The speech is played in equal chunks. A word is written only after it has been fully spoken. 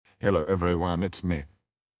Hello everyone, it's me,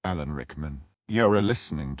 Alan Rickman. You're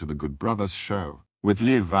listening to The Good Brothers Show, with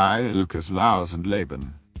Levi, Lucas, Lars and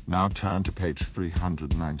Laban. Now turn to page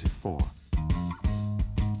 394.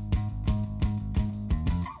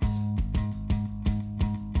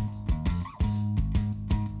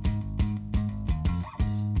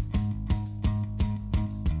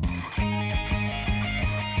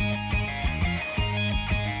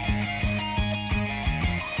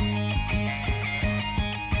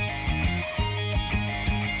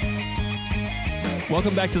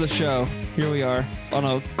 Welcome back to the show. Here we are on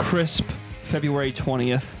a crisp February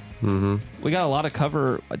 20th. Mm-hmm. We got a lot to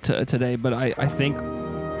cover today, but I think...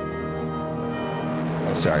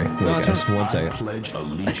 Oh, sorry. No, Guys, one I second. pledge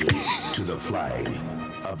allegiance to the flag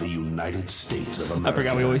of the United States of America. I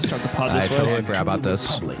forgot we always start the pod I this way. totally forgot about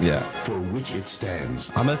this. Republic Yeah. For which it stands.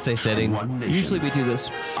 I'm going to stay sitting. One nation, Usually we do this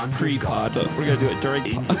pre-pod, but we're going to do it during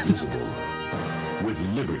pod. indivisible, with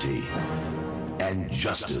liberty and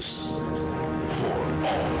justice for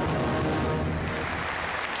all.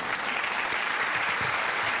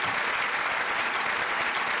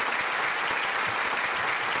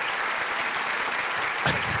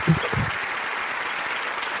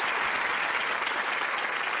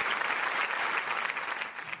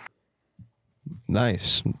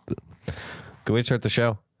 Nice. Good way to start the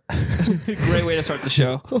show. Great way to start the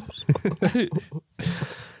show.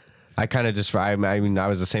 I kind of just, I mean, I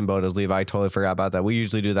was the same boat as Levi. I totally forgot about that. We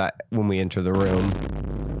usually do that when we enter the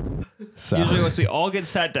room. So. Usually once we all get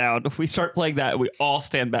sat down, if we start playing that, we all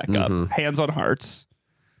stand back up. Hands on hearts.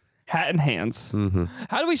 Hat in hands.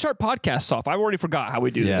 How do we start podcasts off? I already forgot how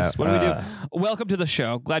we do Yeah, this. What do we do? Welcome to the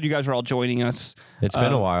show. Glad you guys are all joining us. It's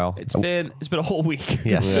been a while. It's been a whole week.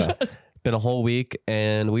 Yes. Been a whole week,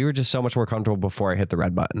 and we were just so much more comfortable before I hit the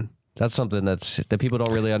red button. That's something that people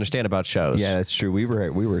don't really understand about shows. Yeah, that's true. We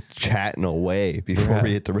were chatting away before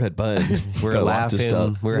we hit the red button. We were Got lots of laughing,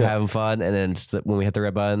 stuff. we were having fun, and then when we hit the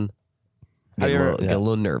red button, Have you ever- get a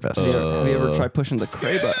little nervous. Have you ever tried pushing the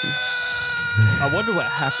cray button? I wonder what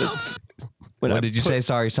happens. When What did you say?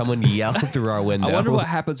 Sorry, someone yelled through our window. I wonder what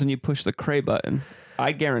happens when you push the cray button.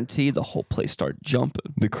 I guarantee the whole place start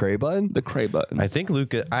jumping. The Cray button? The cray button. I think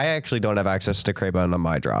Lucas. I actually don't have access to Cray button on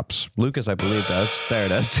my drops. Lucas, I believe, does. There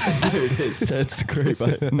it is. That's the Cray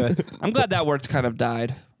button. I'm glad that word's kind of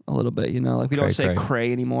died a little bit. You know, like we don't say Cray.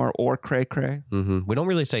 cray anymore or cray. We don't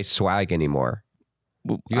really say swag anymore.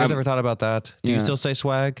 You guys ever thought about that? Do you Yeah. still say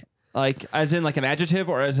swag? Like as in like an adjective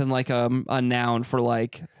or as in like a noun for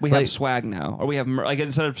like we have Like- swag now or we have like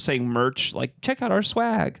instead of saying merch, like check out our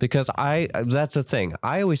swag. Because that's the thing.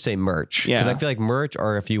 I always say merch. Yeah. Because I feel like merch,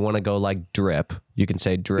 or if you want to go like drip, you can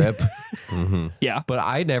say drip. Yeah. But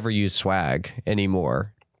I never use swag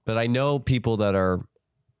anymore. But I know people that are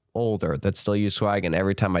older that still use swag, and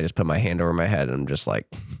every time I just put my hand over my head, and I'm just like,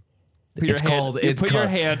 Put your it's hand, called. you It's put called, your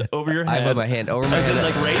hand over your head. I put my hand over my As in, head.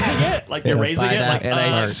 like raising it, like you're Yeah, raising buy it, that, like and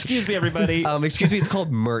I- excuse me, everybody. Excuse me, it's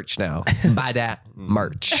called merch now. Buy that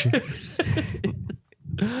merch.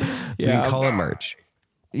 You can call it merch.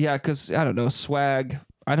 Yeah, because I don't know swag.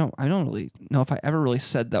 I don't really know if I ever really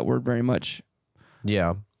said that word very much.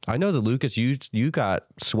 Yeah, I know that Lucas, you got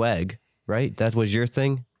swag, right? That was your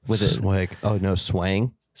thing with it. Swag. Oh, no,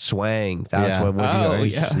 swang? Swang. That's Yeah. what was Oh,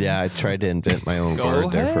 yours. yeah. Yeah, I tried to invent my own Go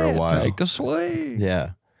word there for a ahead, while. Take a swing.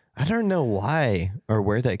 Yeah. I don't know why or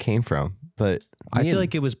where that came from, but I feel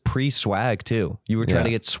like it was pre-swag too. You were trying Yeah. to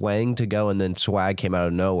get swang to go, and then swag came out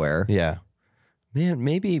of nowhere. yeah. Man,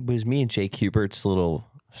 maybe it was me and Jake Hubert's little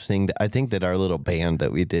thing. I think that our little band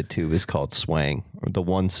that we did too was called Swang, or the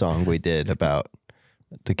one song we did about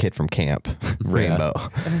the kid from camp, Rainbow.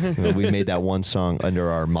 We made that one song under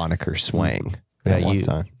our moniker Swang. that one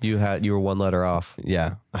time. you were one letter off.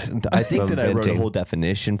 Yeah. I think From that I wrote a venting. whole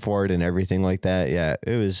definition for it and everything like that. Yeah.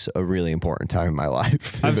 It was a really important time in my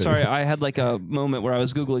life. I'm sorry, I had like a moment where I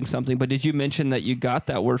was Googling something, but did you mention that you got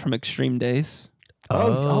that word from Extreme Days?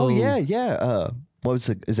 Oh, yeah. Yeah. What was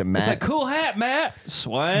it? Is it Matt? It's a cool hat, Matt.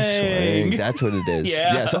 Swang. Swang. That's what it is.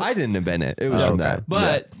 Yeah. So I didn't invent it. It was from that.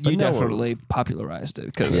 But you no, definitely popularized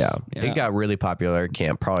it. Cause, It got really popular at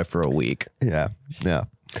camp, probably for a week. Yeah. Yeah.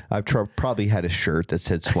 I've probably had a shirt that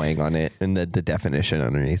said swang on it and the definition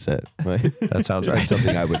underneath it. Right? That sounds That's right.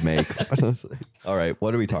 something I would make. Honestly. All right.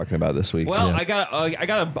 What are we talking about this week? Well, I got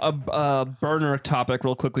a burner topic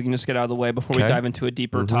real quick. We can just get out of the way before we Okay. dive into a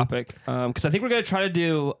deeper topic. Because I think we're going to try to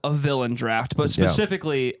do a villain draft, but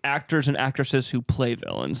specifically actors and actresses who play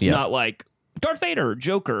villains, Yeah. not like Darth Vader,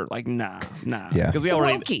 Joker. Like, nah. Yeah. Because we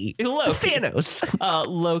already Loki. Thanos.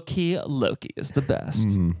 Loki is the best.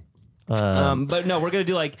 But no, we're gonna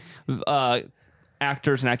do like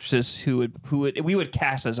actors and actresses who we would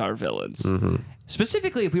cast as our villains.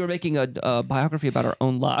 Specifically, if we were making a biography about our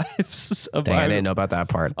own lives, Dang, I didn't know about that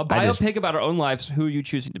part. a biopic about our own lives, who are you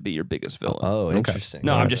choosing to be your biggest villain? Oh, interesting.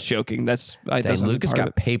 No, I'm just joking. That's Dang, Lucas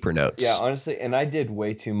got paper notes. Yeah, honestly, and I did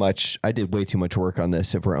way too much work on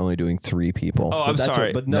this. If we're only doing 3 people, Oh, I'm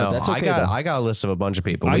sorry. But no, that's okay. I got a list of a bunch of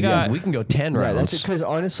people. I We got- can go 10 Right, rounds. that's because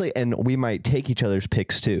honestly, and we might take each other's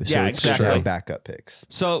picks too. So Yeah, it's exactly. straight backup picks.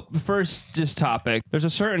 So first, just topic. There's a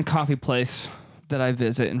certain coffee place that I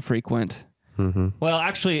visit and frequent. Well,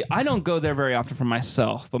 actually, I don't go there very often for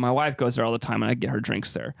myself, but my wife goes there all the time, and I get her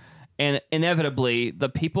drinks there. And inevitably, the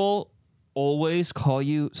people always call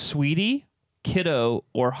you sweetie, kiddo,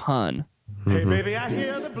 or hun. Hey baby, I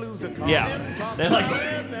hear the blues are calling. Yeah, they're like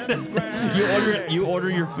you order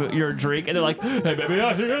your drink, and they're like, "Hey baby,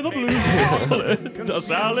 I hear the blues calling."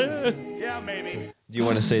 Sally. Yeah, maybe. Do you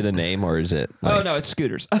want to say the name or is it? Oh no, it's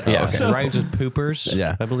Scooters. Yeah, It rhymes with poopers.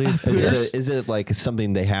 Yeah. I believe. Is it like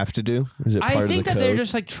something they have to do? Is it part I of think the that code? they're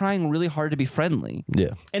just like trying really hard to be friendly.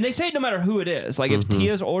 Yeah. And they say it no matter who it is. Like if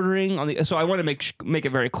Tia's ordering on the, so I want to make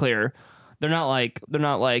it very clear, they're not like.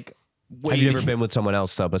 Have you ever been with someone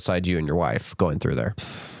else though besides you and your wife going through there?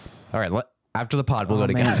 All right. After the pod, we'll go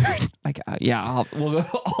together. We'll go.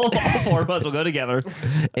 All 4 of us will go together.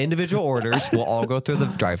 Individual orders. We'll all go through the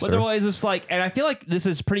But drive-thru. they're always just like, and I feel like this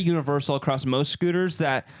is pretty universal across most scooters.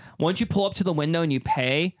 That once you pull up to the window and you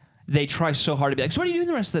pay, they try so hard to be like, "So what are you doing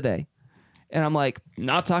the rest of the day?" And I'm like,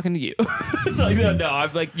 "Not talking to you." Like, no,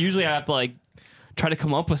 I'm like, usually I have to like try to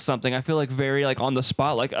come up with something. I feel like very like on the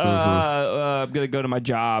spot, like, I'm gonna go to my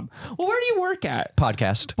job. Well, where do you work at?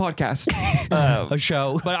 podcast. Podcast. A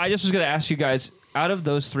show. But I just was gonna ask you guys, out of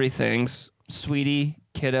those 3 things, sweetie,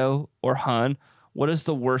 kiddo, or hun, what is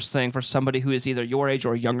the worst thing for somebody who is either your age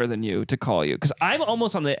or younger than you to call you? Because I'm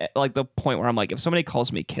almost on the point where I'm like, if somebody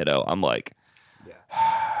calls me kiddo, I'm like,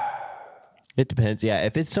 It depends. Yeah,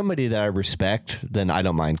 if it's somebody that I respect, then I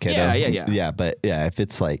don't mind kiddo. Yeah. Yeah, but yeah, if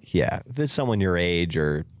it's someone your age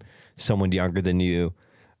or someone younger than you,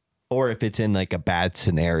 or if it's in like a bad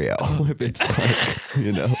scenario, if it's like,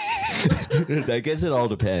 I guess it all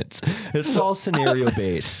depends. It's all scenario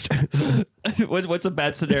based. what's a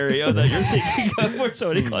bad scenario that you're thinking of where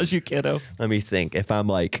somebody calls you kiddo? Let me think. If I'm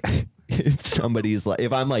like,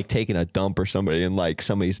 if I'm like taking a dump or somebody and like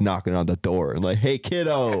somebody's knocking on the door and like, "Hey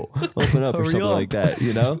kiddo, open up," or something like that,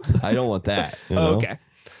 I don't want that. Okay.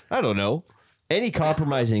 I don't know. Any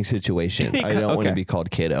compromising situation, I don't want to Okay. be called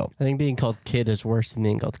kiddo. I think being called kid is worse than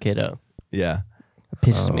being called kiddo. Yeah. It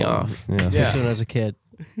pisses me off. Especially when I was a kid.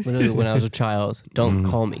 Literally when I was a child. Don't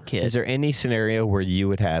call me kid. Is there any scenario where you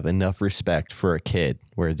would have enough respect for a kid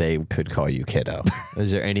where they could call you kiddo?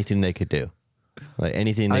 Is there anything they could do? Like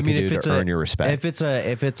anything they could do to earn your respect?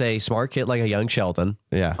 If it's a smart kid like a young Sheldon,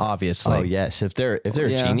 Yeah. obviously. Oh yes. If they're a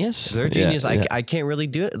Yeah. genius, If they're a genius. I can't really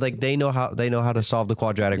do it. Like they know how to solve the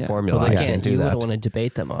quadratic formula. Well, I they can't do you that. wouldn't want to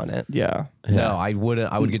debate them on it. Yeah. No, I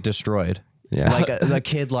wouldn't. I would get destroyed. Yeah. Like a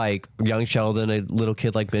kid like young Sheldon, a little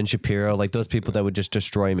kid like Ben Shapiro, like those people that would just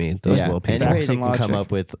destroy me. Those yeah. little people. Anybody Facts that and can come logic.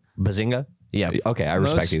 up with Bazinga? Yeah. Okay, I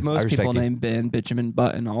respect you. I Most respect people you. named Benjamin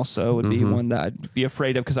Button also would be one that I'd be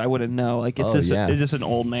afraid of because I wouldn't know. Like, Oh, yeah. is this an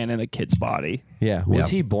old man in a kid's body? Yeah. Was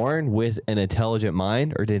he born with an intelligent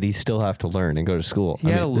mind, or did he still have to learn and go to school? He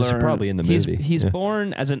had to This is learn. probably in the he's, movie. He's Yeah.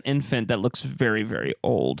 born as an infant that looks very, very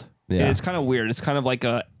old. Yeah. It's kind of weird. It's kind of like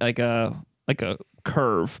a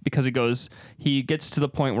curve because he gets to the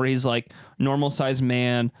point where he's like normal sized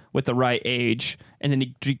man with the right age, and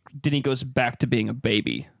then he goes back to being a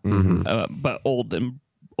baby, but old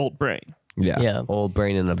brain. Yeah. Yeah. Old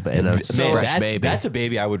brain in a Man, fresh baby. that's a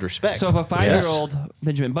baby I would respect. So if a 5-year-old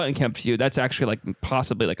Benjamin Button came up to you, that's actually like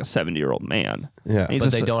possibly like a 70-year-old man. Yeah. And he's but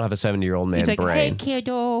just- they don't have a 70-year-old man He's like, brain. "Hey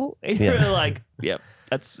kiddo," and you're like, "Yep,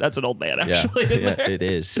 that's an old man yeah, actually." in yeah, there. it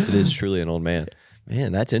is. It is truly an old man.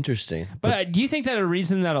 Man, that's interesting. But do you think that a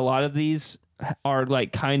reason that a lot of these are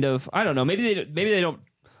like kind of, I don't know, maybe they don't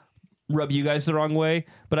rub you guys the wrong way,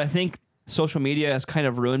 but I think social media has kind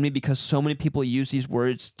of ruined me because so many people use these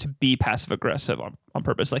words to be passive aggressive on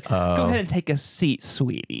purpose. Like, go ahead and take a seat,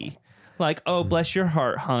 sweetie. Like, oh, bless your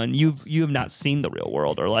heart, hun. You have not seen the real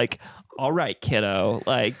world. Or like, all right, kiddo.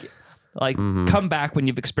 Like come back when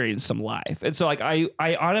you've experienced some life. And so like I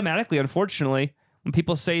automatically, unfortunately, when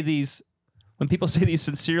people say these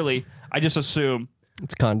sincerely, I just assume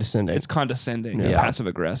It's condescending. it's condescending, and Yeah. passive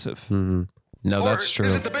aggressive. No, that's true.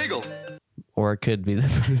 Is it the bagel? Or it could be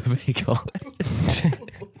the bagel.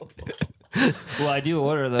 Well, I do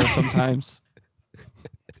order those sometimes.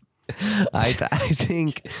 I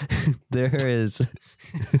think there is.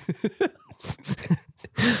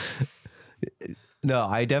 No,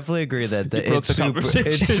 I definitely agree that broke it's the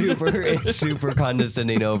conversation. it's super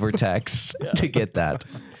condescending over text to get that.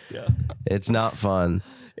 Yeah. It's not fun.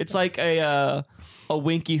 It's like a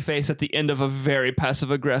winky face at the end of a very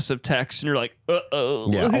passive aggressive text, and you're like,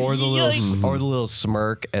 uh-oh. Yeah, or the Yikes. little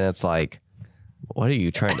smirk, and it's like, what are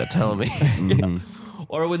you trying to tell me?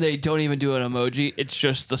 Or when they don't even do an emoji, it's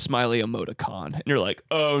just the smiley emoticon, and you're like,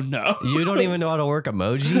 oh no. You don't even know how to work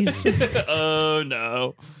emojis? Oh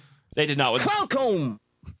no. They did not with Welcome.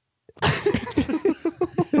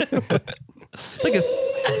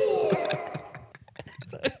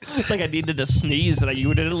 It's like I needed to sneeze and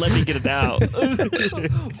you didn't let me get it out.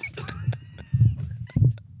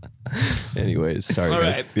 Anyways, sorry. All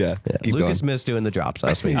guys. right. Yeah. Keep Lucas going. missed doing the drops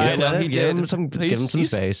last week. I know, he give did. him some, give him some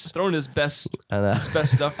He's space. throwing his best I know.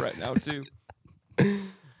 stuff right now too.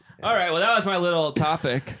 All right, well that was my little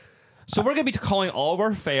topic. So we're gonna be calling all of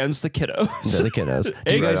our fans the kiddos. The kiddos.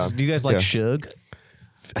 Right Do you guys like Yeah. Shug?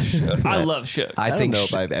 I love Shug. I don't know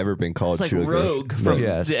if I've ever been called It's like sugar. Rogue from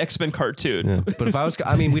Yes. the X-Men cartoon. But if I was,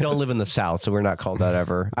 I mean, we don't live in the South, so we're not called that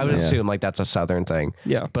ever. I would Yeah. assume like that's a Southern thing.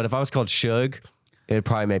 Yeah. But if I was called Shug, it'd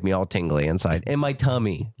probably make me all tingly inside in my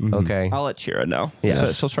tummy. Okay. I'll let Shira know. Yes.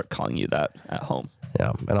 So she'll start calling you that at home.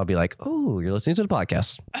 Yeah. And I'll be like, oh, you're listening to the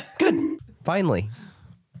podcast. Good. Finally.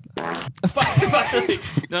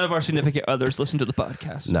 None of our significant others listen to the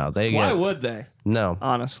podcast. No, they Why get, would they? no.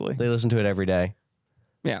 Honestly. They listen to it every day.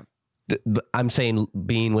 Yeah. I'm saying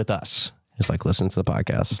being with us is like listening to the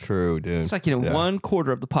podcast. True, dude. It's like, you know, Yeah.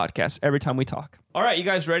 1/4 of the podcast every time we talk. All right, you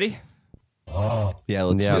guys ready? Yeah,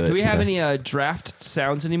 let's Yeah. do it. Do we have Yeah. any draft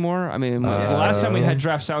sounds anymore? I mean, the last time we had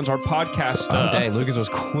draft sounds, our podcast. Dang, Lucas was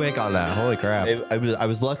quick on that. Holy crap. I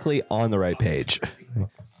was luckily on the right page.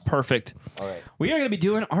 Perfect. All right. We are going to be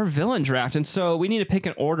doing our villain draft, and so we need to pick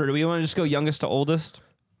an order. Do we want to just go youngest to oldest?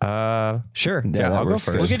 Sure. Yeah, Yeah, that I'll go works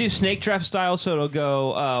first. We're going to do snake draft style, so it'll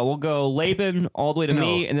go. We'll go Laban all the way to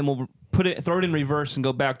me, and then we'll throw it in reverse and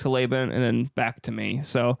go back to Laban, and then back to me.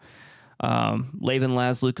 So, Laban,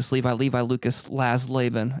 Laz, Lucas, Levi, Lucas, Laz,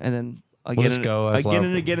 Laban, and then again, just go as again long-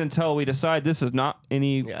 and again until we decide this is not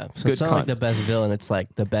any Yeah. So good it's not like the content. best villain. It's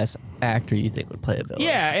like the best actor you think would play a villain.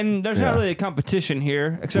 Yeah, and there's not really a competition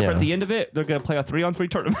here, except for Yeah. at the end of it, they're going to play a 3-on-3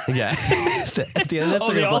 tournament. Yeah. At the end of this,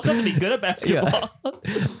 Oh, they also have to be good at basketball.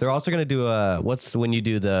 they're also going to do when you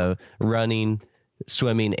do the running,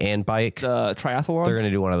 swimming, and bike. The triathlon. They're going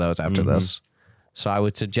to do one of those after this. So I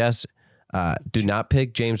would suggest do not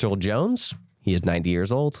pick James Earl Jones. He is 90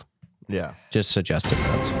 years old. Yeah. Just suggesting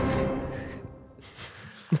that.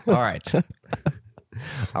 All right.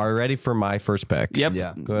 Are we ready for my first pick? Yep.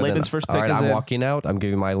 Yeah. Go ahead. Laban's first pick All right, is I'm in. walking out. I'm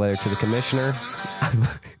giving my letter to the commissioner.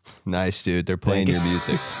 Nice, dude. They're playing your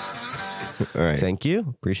music. All right. Thank you.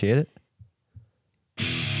 Appreciate it.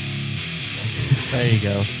 There you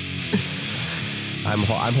go.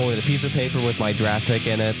 I'm holding a piece of paper with my draft pick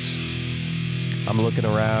in it. I'm looking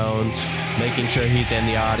around, making sure he's in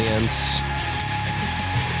the audience.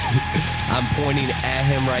 I'm pointing at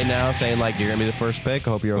him right now, saying like, "You're gonna be the first pick.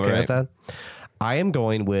 I hope you're okay All with that." I am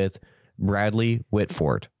going with Bradley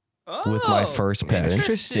Whitford with my first pick.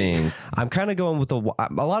 Interesting. I'm kind of going with a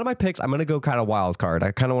lot of my picks. I'm gonna go kind of wild card.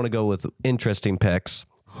 I kind of want to go with interesting picks.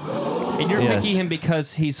 And you're Yes. picking him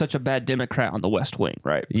because he's such a bad Democrat on the West Wing,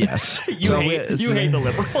 right? Yes. You hate the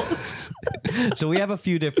liberals. So we have a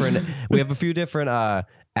few different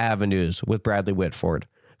avenues with Bradley Whitford.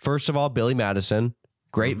 First of all, Billy Madison,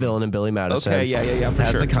 great villain in Billy Madison. Okay, yeah, for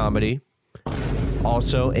has sure. the comedy.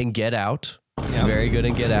 Also in Get Out, very good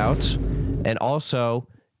in Get Out, and also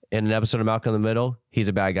in an episode of Malcolm in the Middle, he's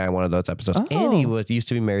a bad guy in one of those episodes. And he used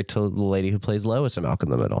to be married to the lady who plays Lois in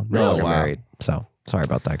Malcolm in the Middle. No longer Wow. married. So sorry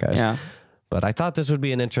about that, guys. Yeah. But I thought this would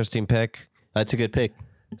be an interesting pick. That's a good pick.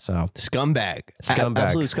 So Scumbag. Scumbag.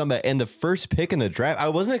 Absolute scumbag. And the first pick in the draft, I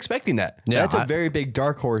wasn't expecting that. Yeah, That's a I- very big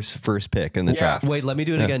dark horse first pick in the draft. wait, let me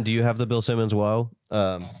do it again. Do you have the Bill Simmons woe?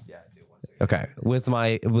 Okay. With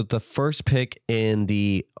the first pick in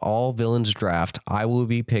the all villains draft, I will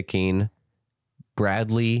be picking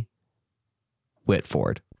Bradley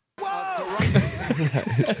Whitford.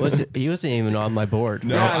 He wasn't even on my board.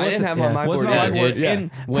 No, I didn't have him on my board. Wasn't on my Yeah, board. dude. Yeah.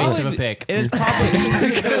 And Waste of probably- a pick. It's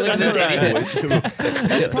probably that's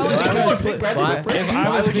right.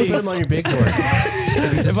 Why would you put him on your big board?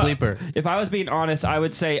 He's a sleeper. If I was being honest, I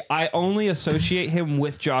would say I only associate him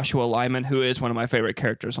with Joshua Lyman, who is one of my favorite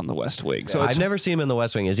characters on the West Wing. So it's, I've never seen him in The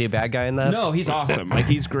West Wing. Is he a bad guy in that? no, he's awesome. Like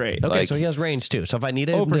he's great. Okay, Like, so he has range too. So if I need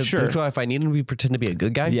him, for sure. So if I need him to pretend to be a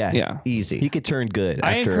good guy, Yeah. Yeah. easy. He could turn good.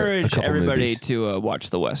 I after a encourage couple everybody movies. to watch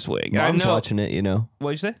The West Wing. Mom's I know, watching it, you know.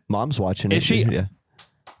 What'd you say? Mom's watching it. Is she? Yeah.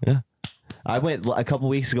 Yeah. I went a couple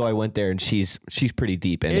weeks ago. I went there, and she's pretty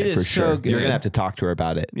deep in It it for is so sure. good. You're gonna have to talk to her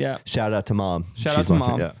about it. Yeah. Shout out to mom. Shout She's out to my-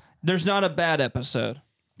 mom. yeah. There's not a bad episode.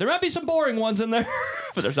 There might be some boring ones in there,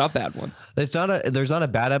 but there's not bad ones. There's not a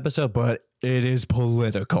bad episode, but it is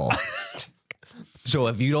political. So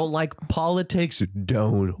if you don't like politics,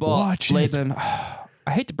 don't Well, watch it. Laban,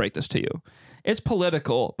 I hate to break this to you. It's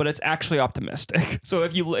political, but it's actually optimistic. So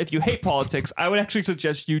if you hate politics, I would actually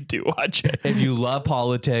suggest you do watch it. If you love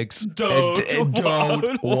politics, Don't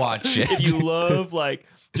don't watch it. If you love like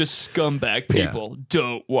just scumbag people,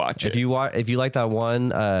 don't watch it. If you like that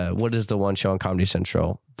one, what is the one show on Comedy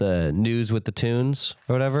Central? The News with the Tunes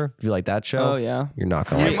or whatever. If you like that show, Oh, yeah. you're not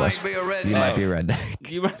gonna like this. You might be a redneck.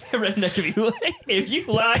 You might be a redneck if you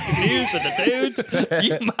like news with the dudes.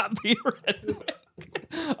 You might be a redneck.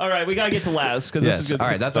 All right, we gotta get to last because this is Yes. good. All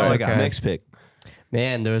right, that's all I got. Next pick.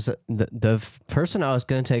 Man, there was the person I was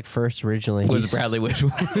gonna take first originally Was he's- Bradley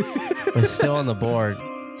Whitmore. was still on the board.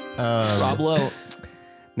 Rob Lowe.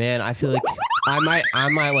 Man, I feel like I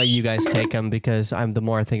might let you guys take him because the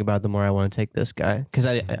more I think about it, the more I want to take this guy because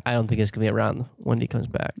I don't think it's gonna be around when he comes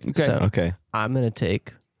back. Okay. So Okay. I'm gonna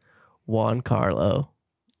take Juan Carlo.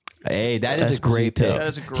 Hey, that is a great Esposito. pick. That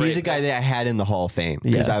is a great He's a guy that I had in the Hall of Fame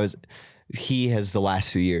because Yeah. he has the last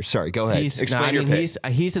few years. Sorry, go ahead. Explain your pick.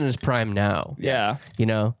 He's in his prime now. Yeah. You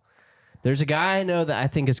know, there's a guy I know that I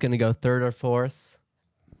think is going to go third or fourth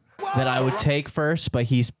that I would take first, but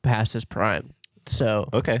he's past his prime. So,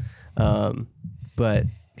 Okay. but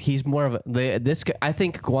he's more of a this guy. I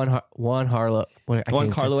think Juan Harlow. Juan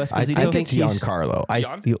Carlo I Esposito. think it's Giancarlo.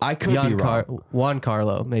 I could be wrong. Juan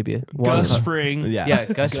Carlo, maybe. Gus Fring. Yeah. Yeah,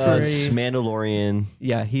 Gus Fring. Mandalorian.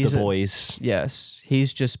 Yeah, he's The Boys. Yes,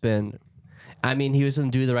 he's just been. I mean, he was in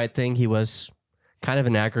Do the Right Thing. He was kind of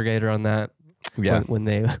an aggregator on that. Yeah. When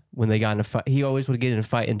they got in a fight, he always would get in a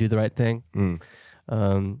fight and do the right thing.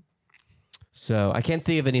 So I can't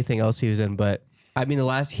think of anything else he was in, but I mean,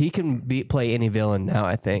 he can play any villain now.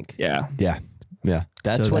 I think. Yeah. Yeah. Yeah.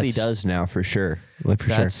 That's So what he that's- does now for sure. Like, for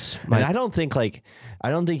That's sure. my- And I don't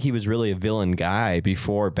think he was really a villain guy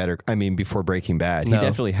before Breaking Bad. He No.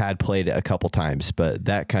 definitely had played it a couple times, but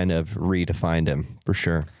that kind of redefined him for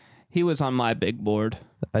sure. He was on my big board.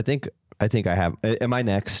 I think I have. Am I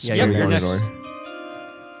next? Yeah, Yep, you're you're next. next.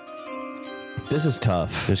 This is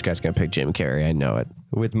tough. This guy's gonna pick Jim Carrey. I know it.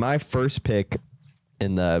 With my first pick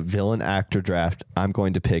in the villain actor draft, I'm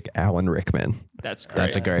going to pick Alan Rickman. That's great.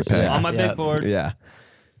 That's a great pick. On my Yeah. big board. Yeah.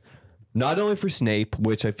 Not only for Snape,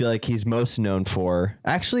 which I feel like he's most known for.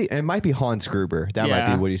 Actually, it might be Hans Gruber. That might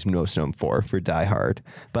Yeah. be what he's most known for Die Hard.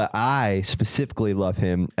 But I specifically love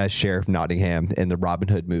him as Sheriff Nottingham in the Robin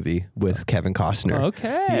Hood movie with Kevin Costner.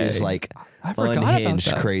 Okay. He is like I forgot about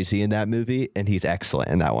unhinged that. crazy in that movie, and he's excellent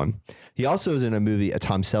in that one. He also is in a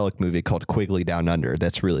Tom Selleck movie called Quigley Down Under.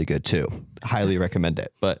 That's really good too. Highly recommend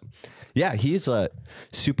it. But yeah, he's a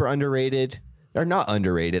super underrated. Or not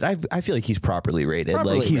underrated. I feel like he's properly rated.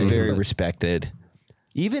 Properly he's rated. very respected.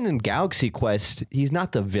 Even in Galaxy Quest, he's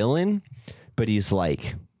not the villain, but he's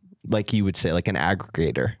like you would say, like an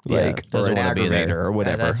aggregator, or doesn't an wanna be there. aggravator or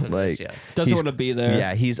whatever. that's what it is, like yeah. Doesn't he's- want to be there.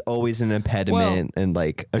 Yeah, he's always an impediment and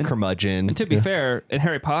like a curmudgeon. And to be fair, in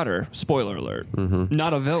Harry Potter, spoiler alert,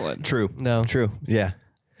 not a villain. True. No. True. Yeah.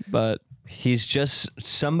 But He's just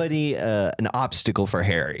somebody, an obstacle for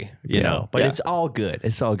Harry, you know. But Yeah. it's all good.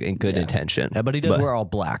 It's all in good intention. Yeah, but he does wear all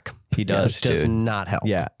black. He does, Which does dude. not help.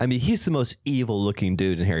 Yeah, I mean, he's the most evil-looking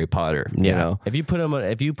dude in Harry Potter. You know, If you put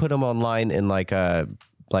him online in like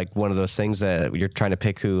one of those things that you're trying to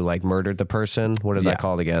pick who like murdered the person, what is that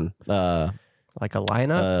called again? Like a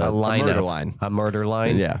lineup. A lineup. murder line. A murder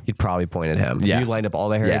line. Yeah. You'd probably point at him. Yeah. If you lined up all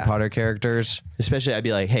the Harry Yeah. Potter characters. especially I'd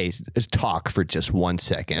be like, "Hey, let's talk for just 1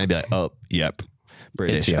 second." I'd be like, "Oh, yep,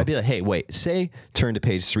 British." It's you. I'd be like, "Hey, wait, turn to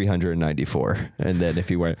page 394," and then if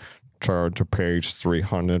you went turn to page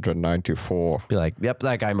 394, Be like, yep,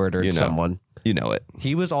 that guy murdered You know. someone. you know it.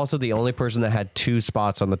 He was also the only person that had 2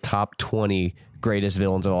 spots on the top 20 greatest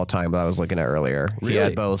villains of all time that I was looking at earlier. He Really?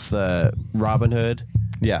 had both Robin Hood,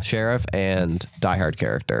 Yeah. Sheriff, and Die Hard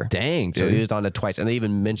character. Dang, So dude. he was on it twice. And they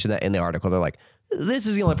even mentioned that in the article. They're like, this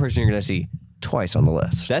is the only person you're going to see twice on the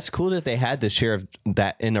list. That's cool that they had the sheriff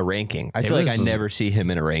that in a ranking. I feel like I was- never see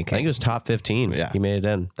him in a I ranking. think it was top 15. Yeah. He made it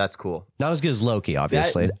in. That's cool. Not as good as Loki,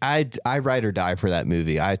 obviously. I ride or die for that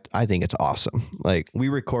movie. I think it's awesome. Like we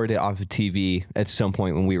recorded it off of TV at some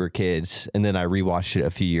point when we were kids, and then I rewatched it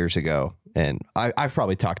a few years ago, and I've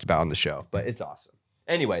probably talked about it on the show, but it's awesome.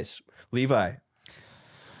 Anyways, Levi,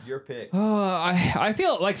 your pick. I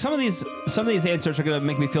feel like some of these answers are gonna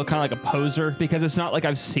make me feel kind of like a poser because it's not like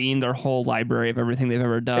I've seen their whole library of everything they've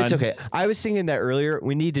ever done. It's okay. I was thinking that earlier.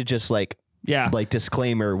 We need to just like Yeah. Like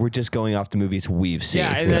disclaimer, we're just going off the movies we've seen.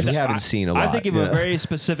 Yeah, and because we that's- haven't seen a lot. I think of a very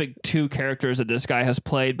specific 2 characters that this guy has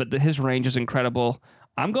played, but his range is incredible.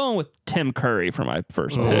 I'm going with Tim Curry for my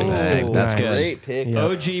first pick. Dang, that's nice. good. Great pick. Yeah.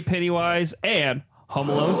 OG Pennywise and Home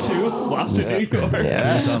Alone 2, Lost in New York.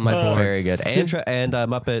 That's on my board. Very good. And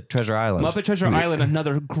Muppet Treasure Island. Muppet Treasure Island,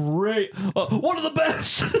 another great, one of the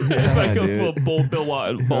best. If I go dude. for bold Bill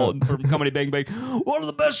Bolton from Comedy Bang Bang, one of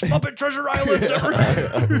the best Muppet Treasure Islands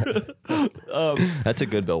ever. That's a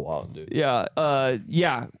good Bill Walton, dude. Yeah,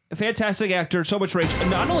 fantastic actor, so much range. And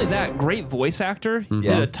not only that, great voice actor. He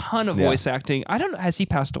did a ton of voice acting. I don't know, has he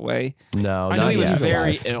passed away? No, I know not he was yet.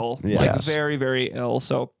 very alive. ill, Yeah. like Yes. very, very ill.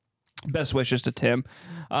 So, best wishes to Tim.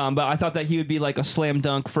 But I thought that he would be like a slam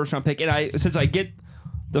dunk first round pick. And since I get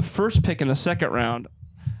the first pick in the second round,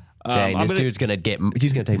 Dang, I'm this gonna- dude's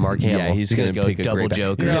gonna take Mark Hamill. Yeah, he's gonna gonna go pick a double great back.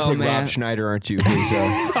 Joker. You're No, gonna pick man. Rob Schneider, aren't you? His,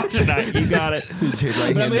 you got it. his right But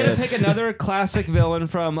I'm hand gonna man. pick another classic villain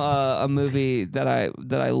from a movie that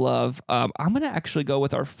I love. I'm gonna actually go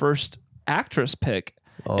with our first actress pick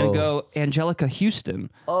and go Angelica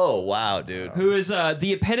Houston, Oh wow, dude. who is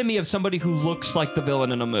the epitome of somebody who looks like the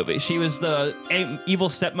villain in a movie. She was the evil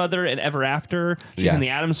stepmother in Ever After. She's Yeah. in the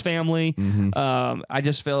Addams Family. I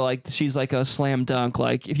just feel like she's like a slam dunk.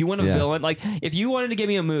 Like if you want a Yeah. villain, like if you wanted to give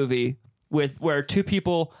me a movie where 2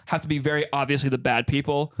 people have to be very obviously the bad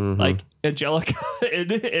people, like Angelica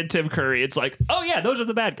and Tim Curry, it's like, oh yeah, those are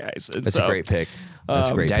the bad guys. And That's so, a great pick. That's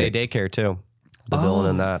a great Daddy pick. Daycare too. The villain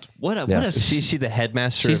in that. What a Yes. Is she the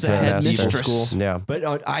headmaster She's of the head evil mistress. school? Yeah. But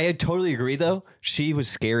I totally agree, though. She was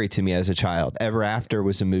scary to me as a child. Ever After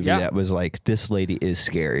was a movie Yeah. that was like, this lady is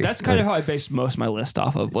scary. That's kind of how I based most of my list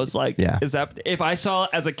off of, was like, Yeah. is that if I saw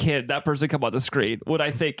as a kid that person come on the screen, would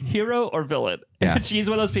I think hero or villain? Yeah. And she's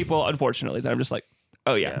one of those people, unfortunately, that I'm just like,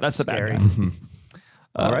 oh yeah, that's the scary. bad guy.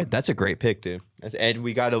 All right, that's a great pick, dude. And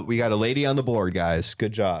we got a lady on the board, guys.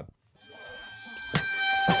 Good job.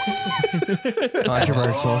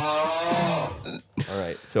 Controversial. All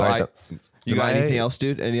right, so All right, so you got anything else,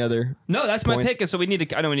 dude? Any other? No, that's my Points? pick. And so we need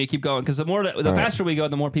to. I know we need to keep going because the faster we go,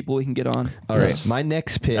 the more people we can get on. All right, my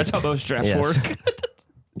next pick. That's how those drafts Yes. work.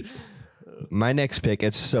 My next pick.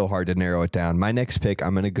 It's so hard to narrow it down. My next pick.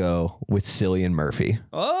 I'm gonna go with Cillian Murphy.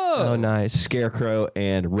 Oh, nice. Scarecrow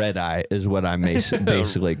and Red Eye is what I'm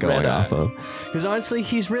basically going off of. Because honestly,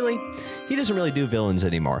 he doesn't really do villains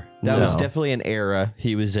anymore. That was No. definitely an era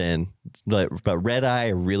he was in. But Red Eye, I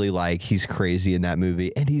really like. He's crazy in that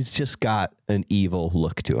movie, and he's just got an evil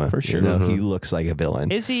look to him. For sure. you know, he looks like a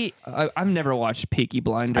villain. Is he? I've never watched Peaky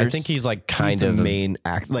Blinders. I think he's like He's kind the of main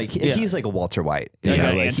act. Like he's like a Walter White. You Like know,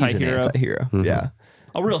 an like he's an anti-hero. anti-hero. Yeah.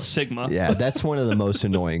 a real Sigma. Yeah, that's one of the most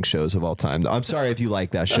annoying shows of all time. I'm sorry if you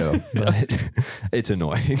like that show, but it's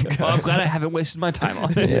annoying. Well, I'm glad I haven't wasted my time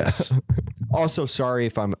on it. Yes. Also, sorry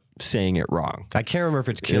if I'm saying it wrong. I can't remember if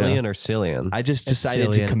it's Killian or Cillian. I just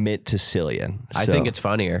decided to Cillian. commit to Cillian. I So, think it's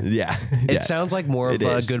funnier. yeah. It yeah. sounds like more of It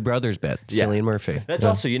a is. Good Brothers bit. Yeah. Cillian Murphy. That's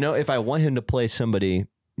also, if I want him to play somebody,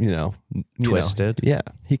 Twisted. yeah,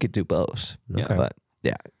 he could do both. Yeah. But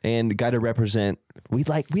yeah, and got to represent. We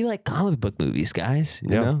like comic book movies, guys. You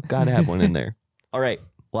Yeah. know, got to have one in there. All right,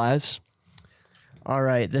 Laz. All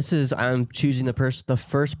right, I'm choosing the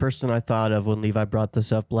first person I thought of when Levi brought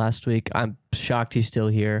this up last week. I'm shocked he's still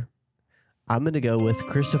here. I'm gonna go with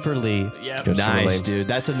Christopher Lee, Yeah. Nice, Lee. dude.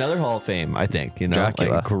 That's another Hall of Fame, I think.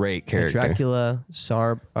 Dracula. Like, great character. Dracula,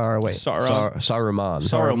 Saruman.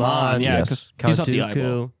 Saruman. Yeah, Yes. because Count he's not the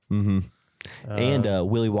eyeball. Dooku. And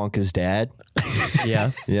Willy Wonka's dad.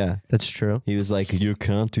 Yeah, Yeah, that's true. he was like, "You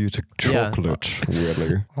can't eat chocolate,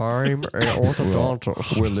 Willy." I'm an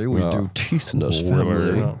orthodontist. Willie, we do teeth in this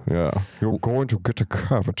family. Yeah, you're going to get a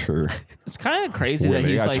cavity. It's kind of crazy that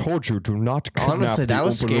Willy, he's I like. told you, do not kidnap Honestly, that the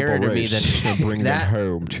was Oompa Loompa scarier to me race than and bring that. them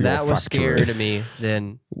home to That your was factory. scarier to me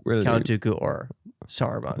than Really? Count Dooku or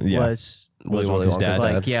Saruman. Yeah. Was Willy Wonka's Wonka's dad.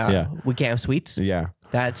 like, yeah, Yeah. we can't have sweets. Yeah.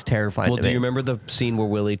 That's terrifying. Well, to do me. you remember the scene where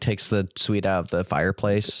Willie takes the sweet out of the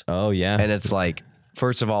fireplace? Oh yeah. And it's like,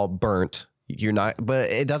 first of all, burnt. You're not, but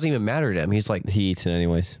it doesn't even matter to him. He's like, he eats it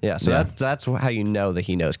anyways. yeah. So that's how you know that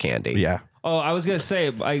he knows candy. Yeah. Oh, I was gonna say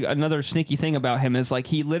another sneaky thing about him is like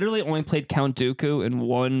he literally only played Count Dooku in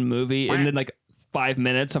one movie and then like 5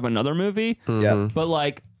 minutes of another movie. Yeah. But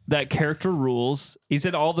like that character rules. He's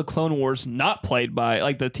in all the Clone Wars, not played by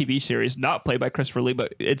like the TV series, not played by Christopher Lee,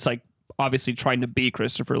 but it's like obviously trying to be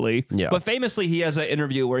Christopher Lee. Yeah. But famously, he has an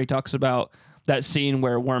interview where he talks about that scene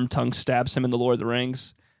where Wormtongue stabs him in the Lord of the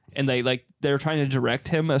Rings. and they're trying to direct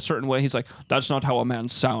him a certain way. He's like, "That's not how a man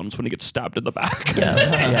sounds when he gets stabbed in the back."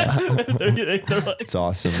 They're like, It's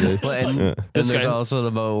awesome, dude. Well, and This there's guy- also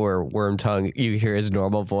the moment where Wormtongue, you hear his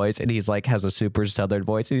normal voice, and he's like has a super southern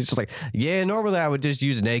voice, and he's just like, "Yeah, normally I would just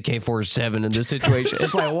use an AK-47 in this situation."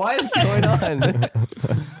 It's like, what is going on?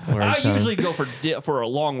 I usually go for a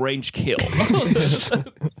long range kill.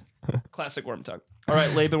 Classic Wormtongue. All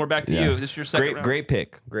right, Laban, we're back to you. This is your second round. Great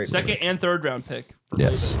pick. Great pick. Second and third round pick.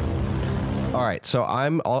 Yes. All right, so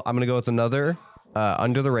I'm gonna go with another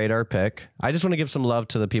under the radar pick. I just want to give some love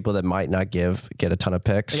to the people that might not get a ton of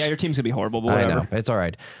picks. Yeah, your team's gonna be horrible, but I whatever. know, it's all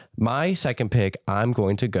right. My second pick, I'm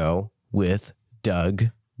going to go with Doug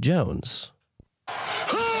Jones.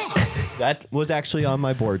 That was actually on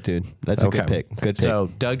my board, dude. That's a good pick. Good pick. So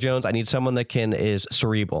Doug Jones, I need someone that is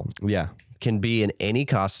cerebral, yeah. can be in any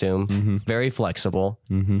costume, very flexible.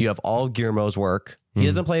 You have all of Guillermo's work. He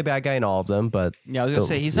doesn't play a bad guy in all of them, but Yeah, I was gonna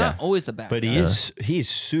say he's not always a bad But guy. he's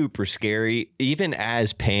super scary, even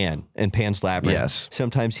as Pan and Pan's Labyrinth. Yes.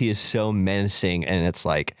 Sometimes he is so menacing, and it's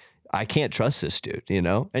like, I can't trust this dude, you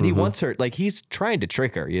know? And he wants her, like, he's trying to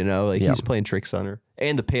trick her, you know? Like, he's playing tricks on her.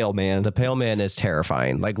 And the Pale Man. the Pale Man is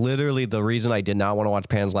terrifying. Like literally, the reason I did not want to watch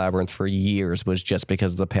Pan's Labyrinth for years was just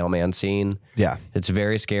because of the Pale Man scene. yeah. It's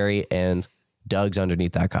very scary, and Doug's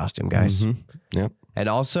underneath that costume, guys. Yep. And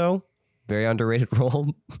also, very underrated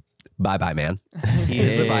role. Bye Bye Man. He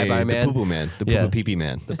is the Bye Bye Man. The Poo Poo Man. The Poo Yeah. Poo Pee Pee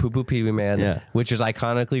Man. The Poo Poo Pee Wee Man, Yeah. which is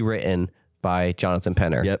iconically written by Jonathan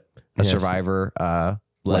Penner. Yep. A Yes. Survivor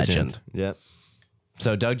legend. Yep.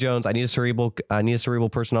 So Doug Jones, I need a cerebral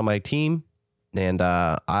person on my team, and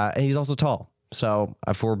he's also tall. So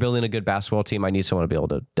if we're building a good basketball team, I need someone to be able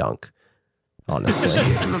to dunk. Honestly,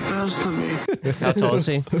 How tall is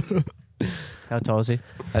he? How tall is he?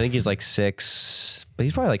 I think he's like 6, but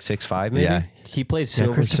he's probably like 6'5", maybe. Yeah. He played Yeah,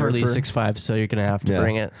 Silver Christopher Surfer. Lee's 6'5", so you're gonna have to Yeah.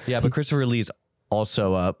 bring it. Yeah, but Christopher Lee's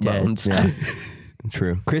also Dead. bones. Yeah.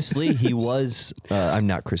 True. Chris Lee, he was, I'm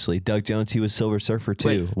not Chris Lee, Doug Jones, he was Silver Surfer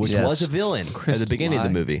too, which yes. was a villain at the beginning of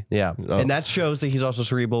the movie. Yeah. Oh. And that shows that he's also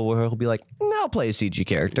cerebral, where he'll be like, I'll play a CG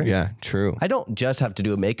character. Yeah, true. I don't just have to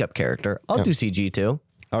do a makeup character. I'll do CG too.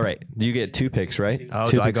 All right. You get 2 picks, right? Oh,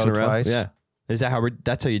 2 do I picks go in a row? twice? Yeah. Is that how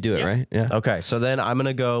that's how you do it, right? Yeah. Okay, so then I'm going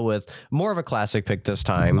to go with more of a classic pick this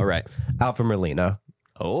time. All right. Alfred Molina.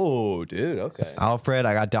 Oh, dude. Okay. Alfred,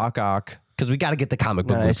 I got Doc Ock. Because we got to get the comic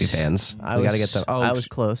book Nice. movie fans. I We got was, to get them. Oh, I was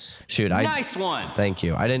close. shoot. Nice one. Thank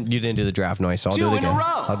you. You didn't do the draft noise, so I'll do it Two in a again. row.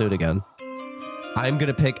 I'll do it again. I'm going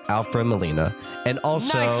to pick Alfred Molina. And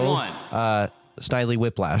also Nice one. Snidely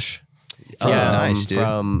Whiplash. Yeah, nice, dude.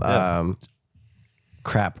 From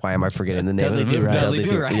crap, why am I forgetting the name Dudley of the movie? Do-Right. Dudley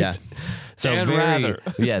Dudley Do-Right. Yeah. So Dan very, Rather.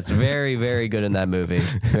 yeah, it's very, very good in that movie.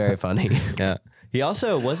 Very funny. Yeah. He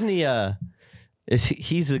also wasn't he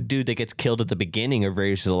he's the dude that gets killed at the beginning of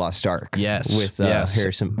Raiders of the Lost Ark. Yes. With Yes.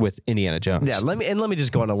 Harrison with Indiana Jones. Yeah, let me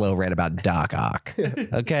just go on a little rant about Doc Ock.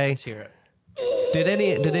 Okay. Hear it.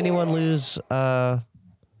 Did anyone lose a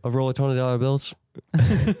roll of $20 bills?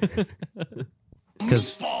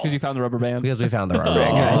 Because Because you found the rubber band. we found the rubber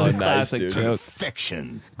band, guys. It's a classic joke.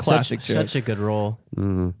 Fiction. Classic joke. Such a good role.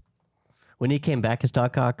 When he came back as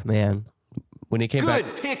Doc Ock, man, When he came back,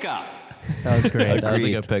 Good pickup. that was great. That was a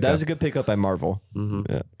Agreed. good pickup. That was a good pickup by Marvel.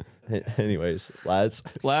 Yeah. Anyways, lads.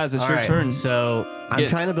 Laz, it's All your right, turn. So I'm Get-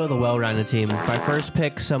 trying to build a well-rounded team. If I first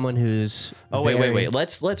pick someone who's Oh wait.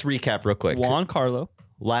 Let's recap real quick. Juan Carlo.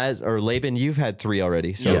 Laz or Laban, you've had 3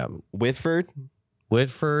 already. So Yeah. Whitford,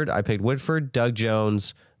 Whitford. I picked Whitford, Doug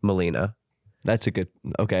Jones, Molina. that's a good.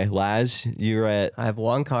 Okay, Laz, you're at. I have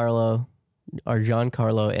Juan Carlo, or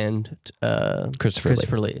Giancarlo, and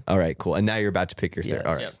Christopher Lee. All right, cool. And now you're about to pick your third. Yes.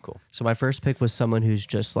 All right, Yep. cool. So my first pick was someone who's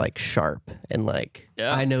just like sharp and like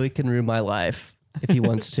Yeah. I know he can ruin my life if he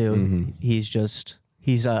wants to. He's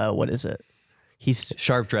what is it? He's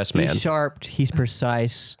Sharp dressed man. He's sharp. He's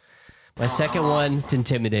precise. My second one, it's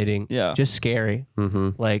intimidating. Yeah. just scary.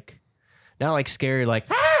 Like not like scary, like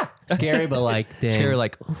scary, but like dang. Scary,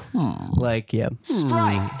 like, like yeah.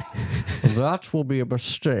 Strike. That will be a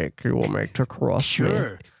mistake you will make to cross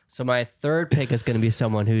me. So my third pick is going to be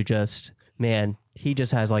someone who just, man, he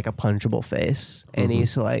just has like a punchable face and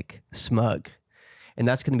he's like smug. And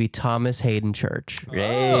that's going to be Thomas Hayden Church.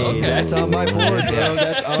 Hey, that's on my board, bro.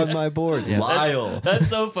 That's on my board. Lyle. That's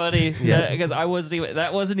so funny. Yeah, because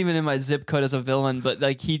that wasn't even in my zip code as a villain, but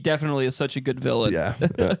like he definitely is such a good villain. Yeah.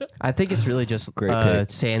 I think it's really just Great pick.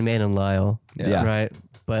 Sandman and Lyle. Yeah. Right.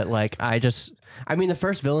 But like, I mean, the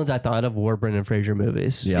first villains I thought of were Brendan Fraser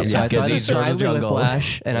movies. Yeah. So I Because thought of he's George of the Snidely Jungle.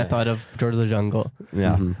 Whiplash, and I thought of George of the Jungle.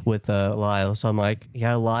 Yeah. With Lyle. So I'm like,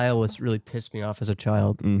 yeah, Lyle was really pissed me off as a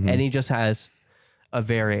child. And he just has a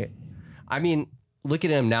very, I mean,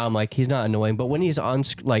 looking at him now, I'm like, he's not annoying. But when he's on,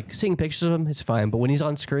 like, seeing pictures of him, it's fine. But when he's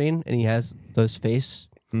on screen and he has those face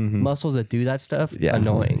muscles that do that stuff,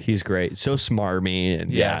 annoying. He's great. So smarmy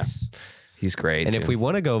and Yes. he's great. And if we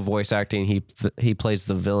want to go voice acting, he plays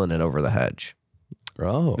the villain in Over the Hedge.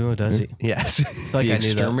 oh, Does he? Yes. Like the I knew that.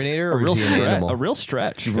 exterminator or is he an animal? A real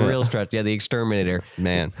stretch. Real stretch. Yeah, the exterminator.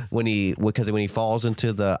 Man, When he falls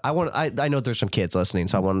into the I know there's some kids listening,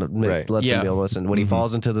 so I want to Right. let Yeah. them be able to listen. When he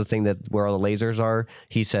falls into the thing that where all the lasers are,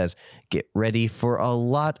 he says, "Get ready for a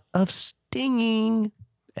lot of stinging,"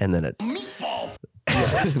 and then it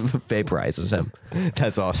vaporizes him.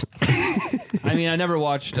 that's awesome. I mean, I never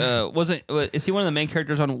watched. Is he one of the main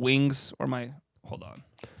characters on Wings? Or hold on.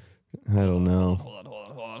 I don't know. Hold on.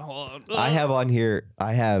 I have on here.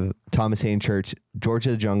 I have Thomas Hayden Church, George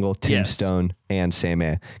of the Jungle, Tombstone, and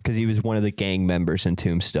Sandman because he was one of the gang members in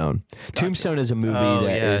Tombstone. Tombstone is a movie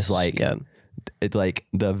that is like it's like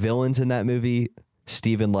the villains in that movie: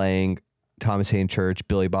 Stephen Lang, Thomas Hayden Church,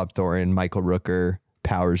 Billy Bob Thornton, Michael Rooker,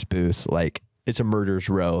 Powers Booth. Like it's a murderer's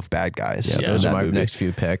row of bad guys. Yeah, in those that are my movie. next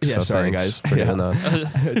few picks. Yeah, so sorry, thanks guys. for Yeah. doing that.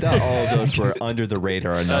 I thought all of those were under the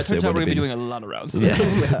radar enough. Turns that out we're would gonna be have doing a lot of rounds.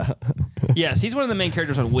 Yeah. Yes, he's one of the main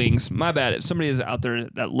characters on Wings. My bad. If somebody is out there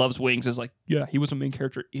that loves Wings, is like, yeah, he was a main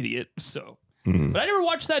character, idiot. So, but I never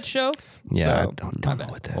watched that show. Yeah, so, I don't know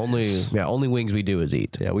what that Only is. only wings we do is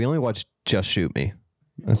eat. Yeah, we only watched Just Shoot Me.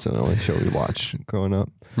 That's the only show we watched growing up.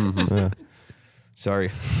 Yeah. Sorry.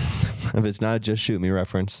 If it's not a Just Shoot Me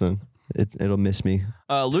reference, then it'll miss me.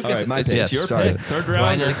 Lucas, All right, my it's, pick. it's your Sorry. pick. Third Do I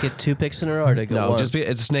round. need to get 2 picks in a row or to go No, one? it's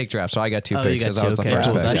a snake draft, so I got 2 you picks got because I 2. was the Okay, first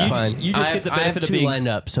cool. pick. That's You- fine. you just get the I have benefit of 2 being- lined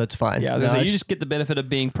up, so it's fine. Yeah, No, you it's- just get the benefit of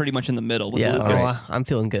being pretty much in the middle. With yeah. Lucas. Oh, I'm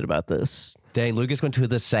feeling good about this. Dang, Lucas went to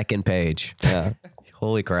the second page. Yeah.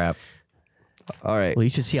 Holy crap. All right. Well, you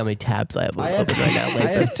should see how many tabs I have open right now. I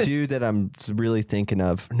have 2 that I'm really thinking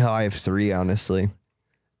of. No, I have 3, honestly.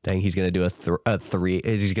 Dang, he's gonna do a 3.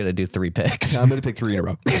 He's gonna do 3 picks. I'm going to pick 3 in a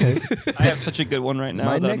row. I have such a good one right now.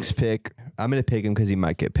 My that I'm- next pick, I'm going to pick him because he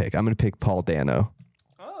might get picked. I'm going to pick Paul Dano.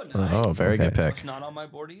 Oh, nice. Oh, very good pick. It's not on my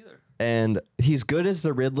board either. And he's good as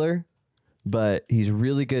the Riddler, but he's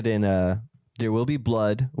really good in There Will Be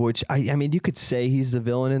Blood, which I mean, you could say he's the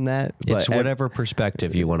villain in that. It's but whatever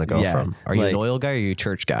perspective you want to go Yeah, from. Are you like- an oil guy or are you a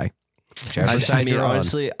church guy? Whichever I side mean, you're on.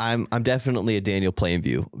 honestly, I'm definitely a Daniel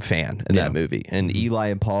Plainview fan in that movie, and Eli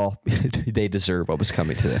and Paul, they deserve what was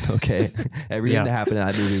coming to them. Okay, everything that happened in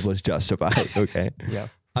that movie was justified. Okay, Yeah.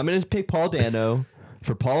 I'm gonna pick Paul Dano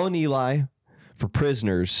for Paul and Eli for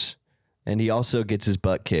Prisoners, and he also gets his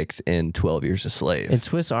butt kicked in 12 Years a Slave. In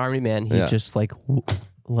Swiss Army Man, he's Yeah. just like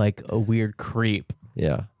a weird creep,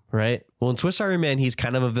 Yeah. right? Well, in Swiss Army Man, he's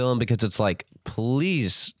kind of a villain because it's like,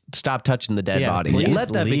 please stop touching the dead Yeah, body. please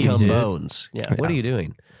Let that leave, become dude. bones. Yeah. What are you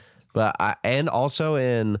doing? But and also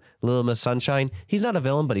in Little Miss Sunshine, he's not a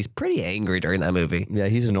villain, but he's pretty angry during that movie. Yeah,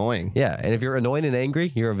 he's annoying. Yeah, and if you're annoying and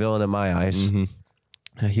angry, you're a villain in my eyes.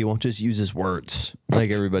 He won't just use his words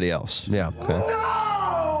like everybody else. Yeah.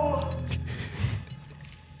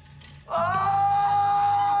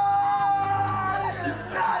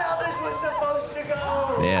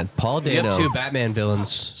 Man, Paul You have Dano. 2 Batman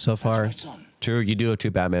villains so far. True, you do have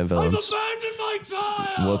 2 Batman villains.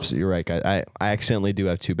 Whoops, you're right, guys. I accidentally do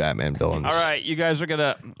have 2 Batman villains. All right, you guys are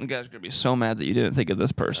gonna be so mad that you didn't think of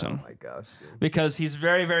this person. Oh my gosh. Because he's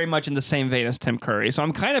very, very much in the same vein as Tim Curry. So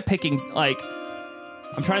I'm kind of picking like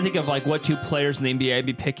I'm trying to think of like what 2 players in the NBA I'd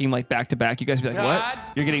be picking like back to back. You guys would be like, what?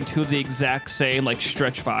 You're getting 2 of the exact same like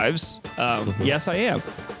stretch 5s. Yes, I am.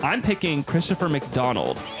 I'm picking Christopher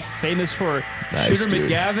McDonald, famous for Shooter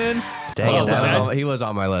dude. McGavin. Dang it, the bad- he was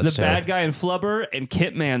on my the list too. bad guy in Flubber, and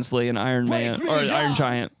Kit Mansley in Iron Man or Iron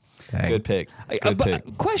Giant. Dang. Good pick. Good But,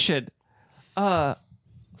 pick. question. Flubber,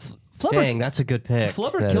 Dang, that's a good pick.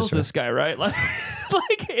 Flubber That kills is true. this guy, right?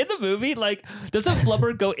 Like in the movie, like doesn't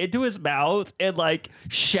Flubber go into his mouth and like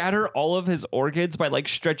shatter all of his organs by like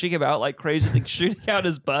stretching him out like crazy, like shooting out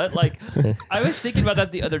his butt? Like I was thinking about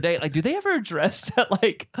that the other day. Like, do they ever address that?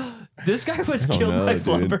 Like this guy was killed know, by dude.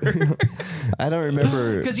 Flubber I don't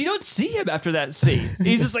remember. because you don't see him after that scene.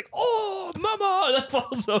 He's just like, oh, mama, and that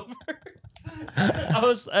falls over. I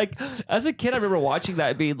was like, as a kid, I remember watching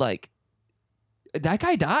that and being like, that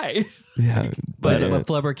guy died. Yeah. But when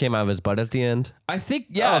Flubber came out of his butt at the end, I think,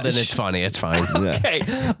 yeah. oh, then it's funny. It's fine. Yeah.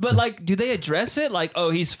 Okay, but like, do they address it? Like, oh,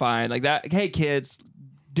 he's fine. Like that. Hey, kids,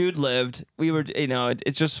 dude lived. We were,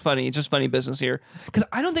 it's just funny. It's just funny business here. Because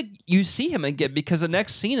I don't think you see him again. Because the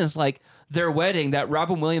next scene is like their wedding that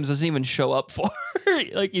Robin Williams doesn't even show up for.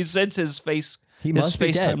 Like he sends his face He his must be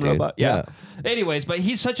FaceTime dead, dude. robot. Yeah. Anyways, but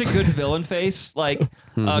he's such a good villain face, like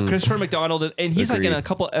Christopher McDonald, and he's like in Agreed. a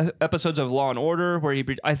couple episodes of Law and Order where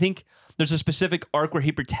I think there's a specific arc where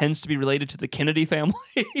he pretends to be related to the Kennedy family.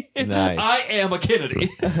 Nice. I am a Kennedy,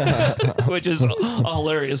 which is a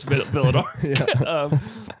hilarious villain arc.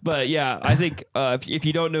 But yeah, I think if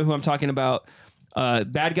you don't know who I'm talking about,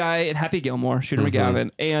 bad guy in Happy Gilmore, Shooter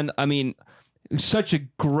McGavin, and I mean, such a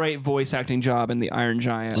great voice acting job in The Iron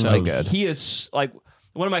Giant. So like, good. He is like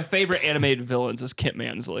one of my favorite animated villains is Kit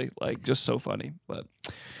Mansley. Like just so funny. But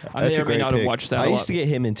I may That's a or may great not have pick. watched that. I a used lot. to get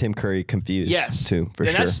him and Tim Curry confused. Yes, too, for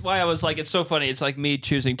and sure. that's why I was like, it's so funny. It's like me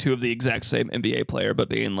choosing two of the exact same NBA player, but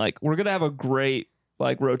being like, we're gonna have a great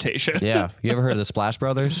like rotation. Yeah. You ever heard of the Splash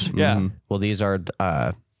Brothers? Yeah. Well, these are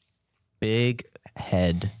big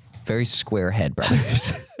head, very square head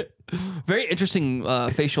brothers. Very interesting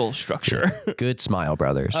facial structure. Good smile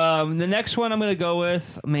brothers. The next one I'm gonna go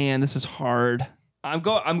with, man, this is hard. I'm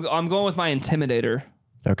going with my Intimidator.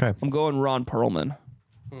 Okay. I'm going Ron Perlman,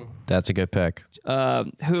 That's a good pick.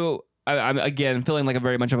 who I'm again feeling like a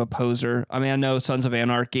very much of a poser. I mean, I know Sons of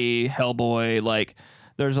Anarchy, Hellboy, like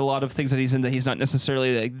there's a lot of things that he's in that he's not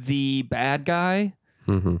necessarily like the bad guy.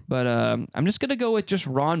 But I'm just gonna go with just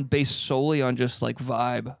Ron based solely on just like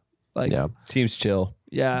vibe. Like Yeah. Seems chill.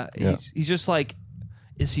 yeah, he's just like,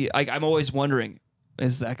 is he? Like, I'm always wondering,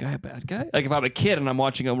 is that guy a bad guy? Like if I'm a kid and I'm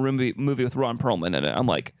watching a movie with Ron Perlman in it, I'm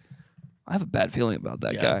like, I have a bad feeling about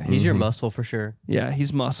that guy. He's your muscle for sure. Yeah,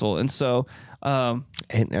 he's muscle, and so And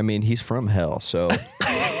I mean, he's from hell, so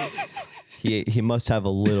he must have a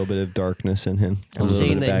little bit of darkness in him. A I'm little seeing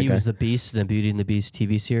bit of that bad he guy. was the Beast in the Beauty and the Beast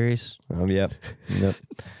TV series. Yep.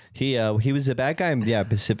 He was a bad guy in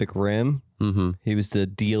Pacific Rim. He was the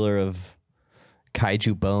dealer of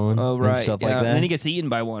kaiju bone oh right, and stuff yeah. like that. And then he gets eaten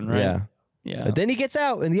by one, right? Yeah. yeah. But then he gets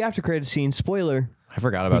out in the after credit scene. Spoiler. I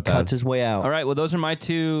forgot He about that. cuts his way out. All right, well, those are my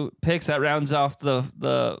two picks. That rounds off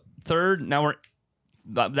the third. Now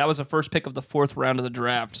that was the first pick of the fourth round of the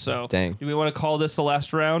draft. So, Dang. do we want to call this the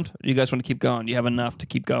last round? Or do you guys want to keep going? Do you have enough to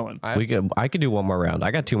keep going? I could do one more round. I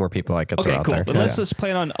got two more people I could throw Okay, out cool. there. But let's just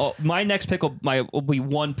plan on my next pick will be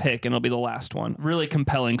one pick and it'll be the last one. Really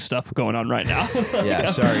compelling stuff going on right now. Yeah,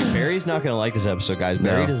 sorry. Barry's not going to like this episode, guys.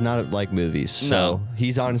 Barry No. does not like movies, so No.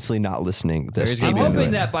 he's honestly not listening this Barry's gonna I'm time. be into hoping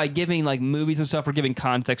it. that by giving like movies and stuff, we're giving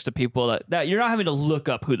context to people that you're not having to look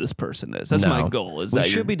up who this person is. That's my No. goal. Is We that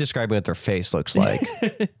should you're- be describing what their face looks like.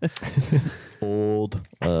 Old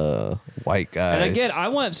white guys. And again, I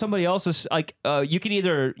want somebody else's like you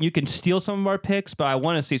can steal some of our picks, but I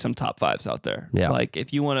want to see some top fives out there. Yeah. Like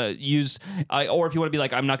if you want to use, or if you want to be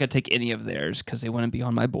like, I'm not going to take any of theirs because they wouldn't be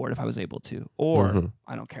on my board if I was able to, or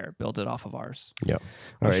I don't care, build it off of ours. Yeah.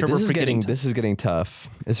 All right, sure we're forgetting this is getting tough.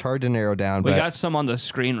 It's hard to narrow down, We but got some on the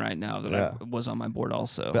screen right now that was on my board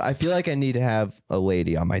also. I feel like I need to have a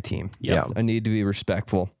lady on my team. Yeah. I need to be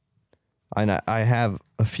respectful. I have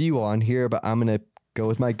a few on here, but I'm gonna go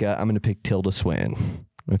with my gut. I'm gonna pick Tilda Swinton.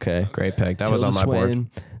 Okay, Great pick. That Tilda was on my board.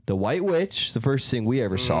 Swinton, the White Witch, the first thing we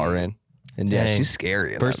ever saw her in, and yeah, Dang. she's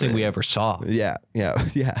scary. in First that thing we movie. ever saw. Yeah.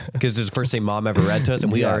 Because it's the first thing mom ever read to us,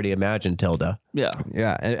 and we Yeah. already imagined Tilda. yeah.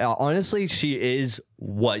 Yeah, and honestly, she is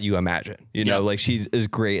what you imagine. You know, Yep. like she is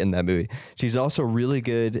great in that movie. She's also really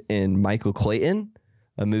good in Michael Clayton,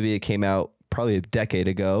 a movie that came out probably a decade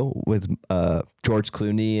ago with George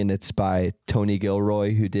Clooney, and it's by Tony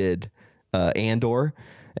Gilroy, who did Andor.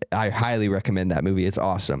 I highly recommend that movie. It's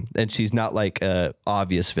awesome, and she's not like a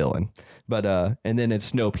obvious villain. But and then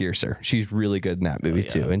it's Snowpiercer. She's really good in that movie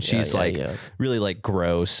too, and she's really like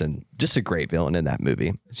gross and just a great villain in that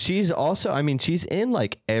movie. She's also, I mean, she's in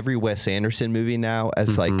like every Wes Anderson movie now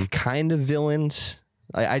as like kind of villains.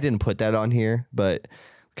 I didn't put that on here, but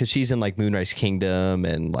because she's in like Moonrise Kingdom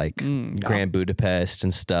and like Grand Budapest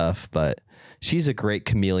and stuff. But she's a great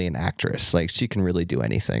chameleon actress. Like she can really do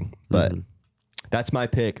anything. But that's my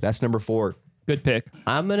pick. That's number 4. Good pick.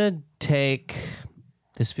 I'm gonna take.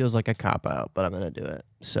 This feels like a cop out, but I'm gonna do it.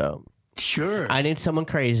 So Sure. I need someone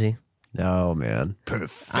crazy. No, man.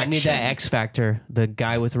 I need that X Factor, the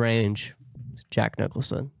guy with range, Jack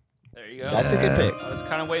Nicholson. There you go. That's a good pick. I was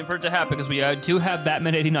kind of waiting for it to happen because we do have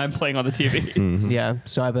Batman '89 playing on the TV. Yeah,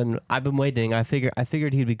 so I've been waiting. I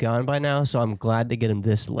figured he'd be gone by now, so I'm glad to get him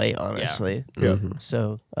this late. Honestly,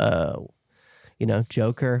 So,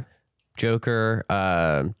 Joker,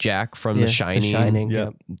 Jack from yeah, The Shining.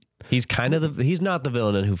 Yep. He's kind of he's not the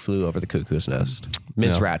villain in Who Flew Over the Cuckoo's Nest.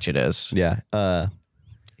 Miss Ratchet is. Yeah. The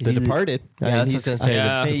he the- Departed. Yeah, that's what I was gonna say,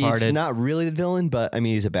 The he's Departed. not really the villain, but I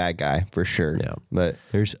mean, he's a bad guy for sure. Yeah. But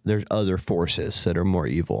there's other forces that are more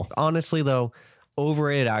evil. Honestly, though,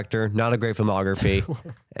 overrated actor, not a great filmography,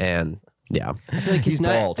 and Yeah. I feel like He's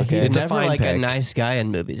bald, okay? He's It's a never fine like a pick. nice guy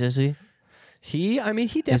in movies, is he? He there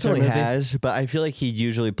definitely a movie? has, but I feel like he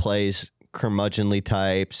usually plays curmudgeonly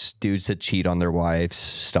types, dudes that cheat on their wives,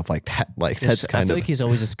 stuff like that. Like that's I kind feel of like he's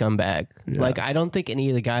always a scumbag. Like I don't think any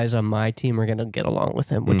of the guys on my team are gonna get along with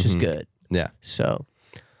him, which is good. yeah. So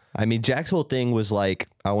I mean, Jack's whole thing was like,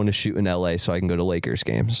 I want to shoot in LA so I can go to Lakers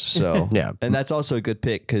games. So Yeah. and that's also a good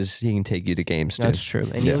pick because he can take you to games too. that's true.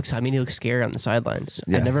 And he looks. I mean, he looks scary on the sidelines.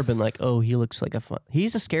 Yeah. I've never been like, oh, he looks like a fun.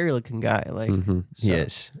 He's a scary looking guy. Like He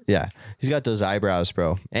is. Yeah. He's got those eyebrows,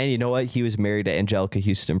 bro. And you know what? He was married to Angelica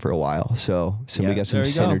Houston for a while. So we Yeah, got some there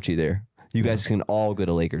you go. synergy there. You guys can all go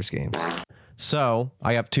to Lakers games. So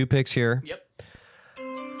I have 2 picks here. Yep.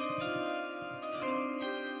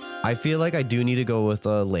 I feel like I do need to go with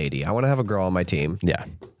a lady. I want to have a girl on my team. Yeah.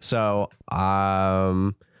 So I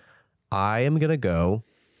am gonna go.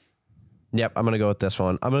 Yep, I'm gonna go with this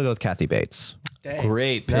one. I'm gonna go with Kathy Bates.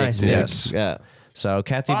 Great pick, Nice dude. pick. Yes. Yeah. So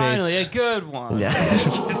Kathy Finally, Bates. a good one. Yeah.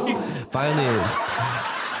 Finally.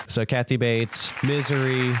 So Kathy Bates,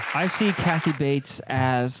 Misery. I see Kathy Bates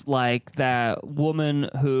as like that woman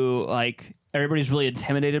who like everybody's really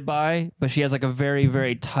intimidated by, but she has like a very,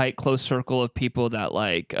 very tight, close circle of people that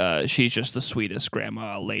like she's just the sweetest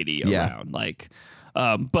grandma lady Yeah. around. Like,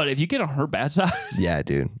 but if you get on her bad side, Yeah,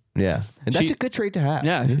 dude. Yeah. And that's She- a good trait to have.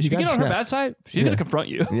 yeah, You if you gotta get on her snap. bad side, she's gonna confront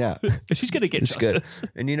you. Yeah. She's gonna get It's good. justice.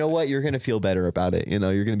 And you know what? You're going to feel better about it. You know,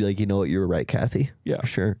 you're going to be like, you know what? You were right, Kathy. Yeah. For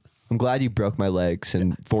sure. I'm glad you broke my legs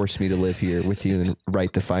and forced me to live here with you and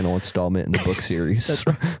write the final installment in the book series. That's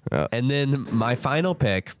right. And then my final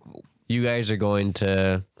pick, you guys are going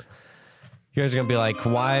to be like,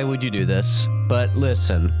 why would you do this? But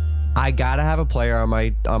listen, I gotta have a player on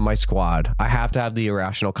my squad. I have to have the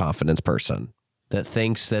irrational confidence person that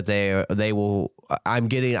thinks that they will. I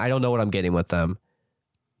don't know what I'm getting with them.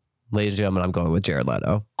 Ladies and gentlemen, I'm going with Jared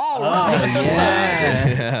Leto,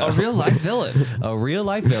 yeah. A real life villain. a real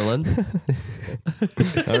life villain,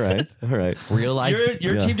 All right. All right. real life.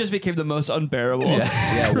 Your team just became the most unbearable.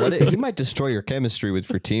 Yeah. He might destroy your chemistry with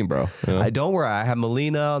your team, bro. You know? I don't worry. I have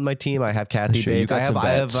Melina on my team. I have Kathy Sure, you Bates. got some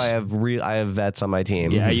vets. I have vets on my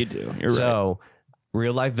team. Yeah, you do. You're right. So,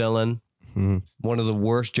 real life villain, one of the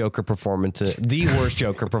worst Joker performances, the worst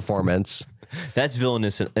Joker performance. That's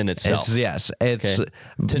villainous in itself. It's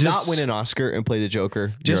to not win an Oscar and play the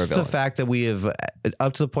Joker. just you're a the villain. fact that we have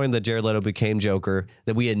up to the point that Jared Leto became Joker,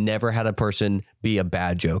 that we had never had a person be a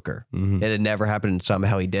bad Joker. It had never happened, and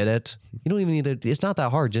somehow he did it. You don't even need to. It's not that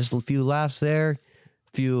hard. Just a few laughs there, a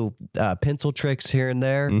few pencil tricks here and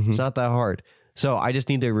there. It's not that hard. So I just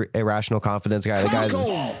need the irrational confidence guy.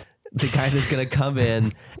 The guy that's gonna come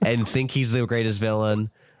in and think he's the greatest villain.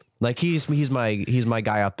 Like he's my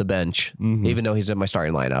guy off the bench, even though he's in my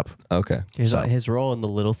starting lineup. Okay. His role in The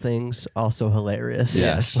Little Things also hilarious.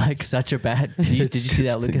 Yes. like such a bad. Did you see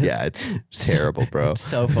that, Lucas? Yeah, it's terrible, bro.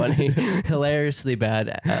 So funny, hilariously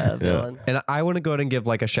bad villain. And I want to go ahead and give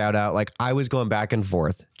like a shout out. Like I was going back and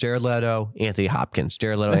forth. Jared Leto, Anthony Hopkins.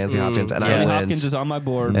 Jared Leto, Anthony Hopkins. And Anthony I went, Hopkins is on my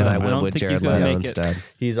board, and but I went don't with think Jared he's gonna Leto make it. instead.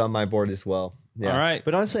 He's on my board as well. Yeah. All right.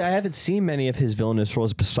 But honestly, I haven't seen many of his villainous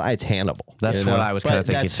roles besides Hannibal. That's what I was kinda But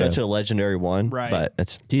thinking That's too. such a legendary one. Right. But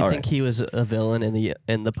it's. Do you all think right. he was a villain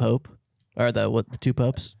in the Pope, or the two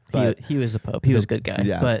popes? But he was a pope. He was a good guy.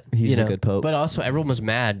 yeah, but he's you a good pope. But also, everyone was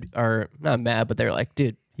mad, or not mad, but they were like,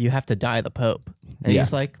 "Dude, you have to die the pope," and Yeah.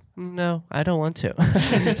 he's like, "No, I don't want to."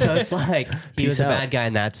 So it's like he Peace was a out. bad guy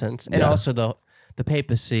in that sense, and Yeah. also the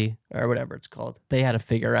papacy or whatever it's called, they had to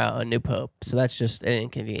figure out a new pope. So that's just an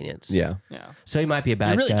inconvenience. Yeah. Yeah. So he might be a bad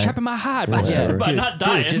You're really guy. trapping my hide by, Whatever. by not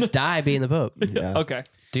dying. Dude, just die being the pope. Yeah. Okay.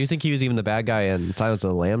 Do you think he was even the bad guy in Silence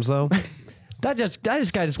of the Lambs though? that guy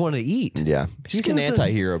just wanted to eat. Yeah. He's give an us a-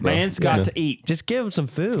 anti-hero, bro. Man's got to eat. Just give him some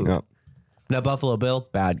food. Yeah. Now Buffalo Bill,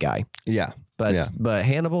 bad guy. Yeah. But yeah. but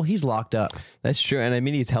Hannibal, he's locked up. That's true. And I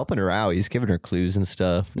mean, he's helping her out. He's giving her clues and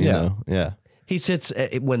stuff. You Yeah. know? Yeah. He sits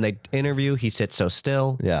when they interview. He sits so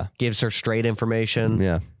still. Yeah. Gives her straight information.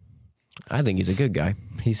 Yeah. I think he's a good guy.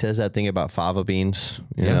 He says that thing about fava beans,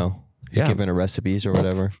 you Yeah. know, he's Yeah. giving her recipes or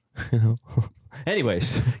whatever. You know?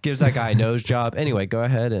 Anyways. Gives that guy a nose job. Anyway, go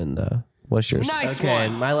ahead and what's yours? Okay,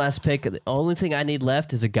 and my last pick. The only thing I need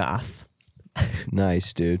left is a goth.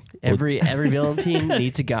 Nice, dude. Every villain team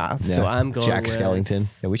needs a goth. So I'm going Jack with, Skellington.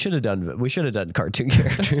 Yeah, we should have done cartoon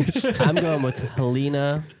characters. I'm going with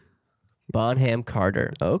Helena Bonham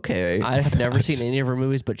Carter. Okay. I have never seen any of her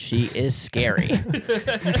movies, but she is scary.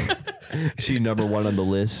 She's number one on the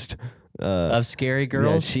list. Of scary Yeah,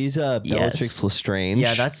 girls. she's Yes. Bellatrix Lestrange.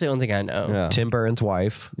 Yeah, that's the only thing I know. yeah. Tim Burton's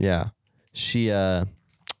wife. Yeah. She I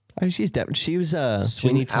mean, she was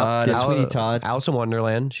Sweeney Todd. Yeah, Sweeney Todd. Alice in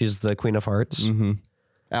Wonderland. She's the Queen of Hearts.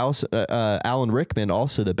 Alan Rickman,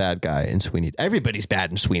 also the bad guy in Sweeney. Everybody's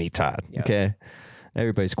bad in Sweeney Todd. Yeah. Okay,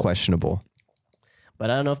 everybody's questionable. But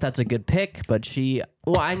I don't know if that's a good pick. But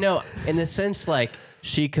well, I know in the sense like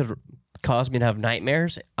she could cause me to have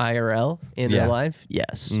nightmares IRL in Yeah. real life.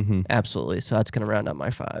 Yes, absolutely. So that's gonna round out my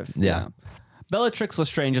 5. Yeah. Bellatrix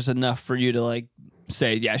Lestrange is enough for you to like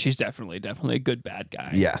say, yeah, she's definitely a good bad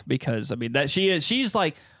guy. Yeah. Because I mean that she's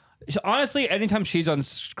like honestly, anytime she's on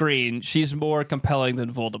screen, she's more compelling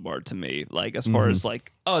than Voldemort to me. Like as far as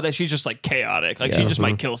like, that she's just like chaotic. Like she just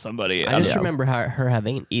might kill somebody. I just remember her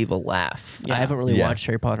having an evil laugh. Yeah. I haven't really Yeah. watched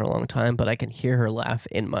Harry Potter in a long time, but I can hear her laugh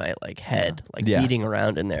in my like head, like Yeah. beating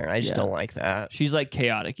around in there. I just don't like that. she's like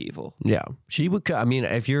chaotic evil. Yeah, she would. I mean,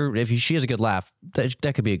 if she has a good laugh,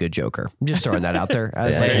 that could be a good Joker. I'm just throwing that out there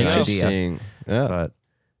as like an idea. Interesting. Yeah. But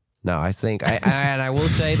no, I think and I will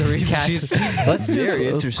say the reason she's Let's do Very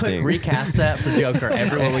a interesting. quick recast that for Joker.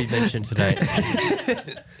 Everyone we mentioned tonight.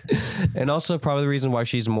 and also probably the reason why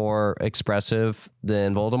she's more expressive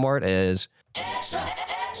than Voldemort is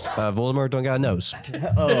Voldemort don't got a nose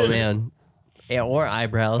Oh man, yeah, or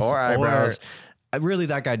eyebrows, or eyebrows. Really,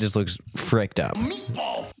 that guy just looks fricked up.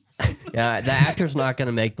 Yeah, the actor's not going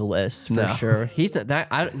to make the list for No. sure. He's not,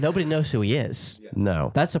 that. Nobody knows who he is.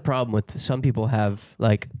 No, That's the problem with some people. Have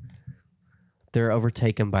like they're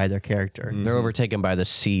overtaken by their character. they're overtaken by the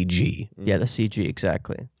CG. Yeah, the CG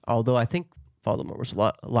exactly. Although I think Voldemort was a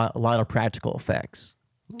lot of practical effects.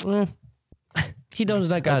 He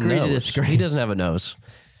doesn't got a Agree to nose. disagree. He doesn't have a nose.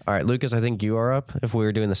 All right, Lucas, I think you are up if we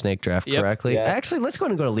were doing the snake draft Yep. correctly. Yeah. Actually, let's go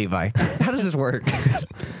ahead and go to Levi. How does this work?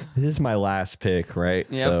 This is my last pick, right?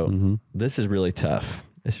 Yep. So this is really tough.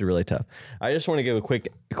 This is really tough. I just want to give a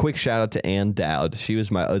quick shout out to Ann Dowd. She was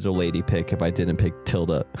my other lady pick if I didn't pick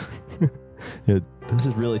Tilda. This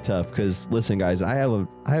is really tough because listen, guys, I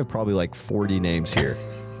have probably like 40 names here.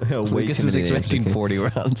 Way Lucas too was many names, expecting okay? 40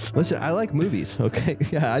 rounds. Listen, I like movies. Okay,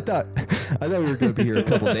 yeah, I thought we were going to be here a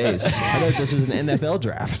couple days. I thought this was an NFL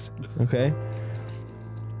draft. Okay,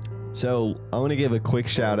 so I want to give a quick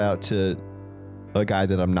shout out to a guy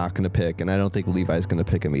that I'm not going to pick, and I don't think Levi's going to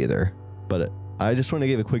pick him either. But I just want to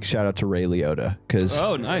give a quick shout out to Ray Liotta because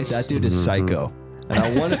Oh, nice. that dude is psycho, and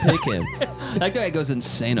I want to pick him. That guy goes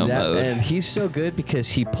insano That- mode. and he's so good because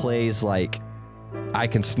he plays like I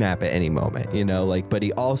can snap at any moment, you know, like, but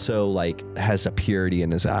he also like has a purity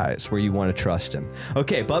in his eyes where you want to trust him.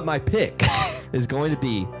 Okay, but my pick is going to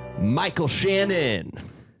be Michael Shannon.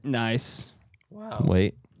 Nice.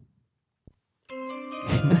 Wait,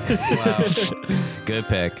 Good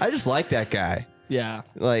pick. I just like that guy. Yeah.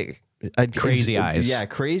 Like, Crazy eyes. Yeah,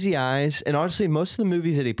 crazy eyes. And honestly, most of the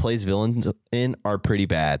movies that he plays villains in are pretty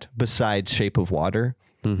bad, besides Shape of Water.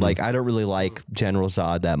 Like, I don't really like General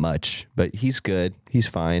Zod that much, but he's good. He's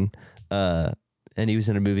fine. And he was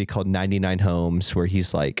in a movie called 99 Homes where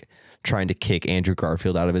he's like trying to kick Andrew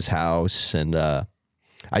Garfield out of his house. And I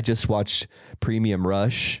just watched Premium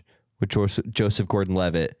Rush with Joseph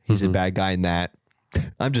Gordon-Levitt. He's a bad guy in that.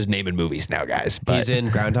 I'm just naming movies now, guys. But He's in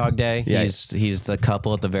Groundhog Day. Yeah. He's the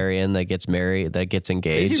couple at the very end that gets married, that gets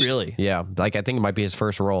engaged. Is he really? Yeah. Like I think it might be his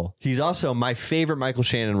first role. he's also my favorite Michael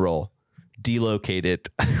Shannon role, Delocated,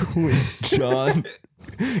 when John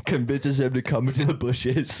convinces him to come into the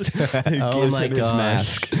bushes and Oh gives my him his gosh.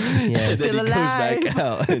 mask. Yes. And then Still he goes back alive.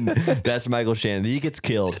 out, and that's Michael Shannon. He gets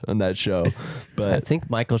killed on that show. I But think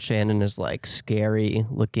Michael Shannon is like scary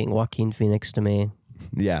looking Joaquin Phoenix to me,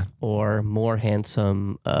 yeah. or more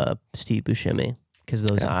handsome Steve Buscemi because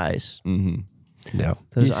those eyes. No.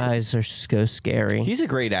 Those eyes are so scary. He's a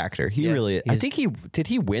great actor. He really. I think did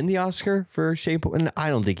he win the Oscar for Shape of? I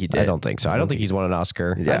don't think he did. I don't think so. I don't think he's won an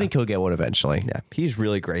Oscar. Yeah. I think he'll get one eventually. Yeah, he's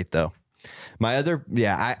really great though. My other,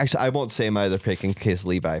 I won't say my other pick in case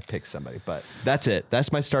Levi picks somebody, but that's it.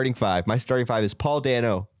 That's my starting five. My starting five is Paul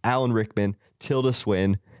Dano, Alan Rickman, Tilda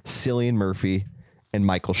Swinton, Cillian Murphy, and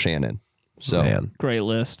Michael Shannon. So Man. Great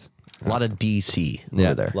list. A lot of DC yeah,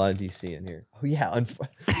 over there. a lot of DC in here. Oh yeah,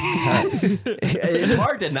 it's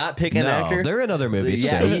hard to not pick an actor. They're in other movies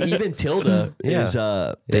Yeah, too. even Tilda Yeah. is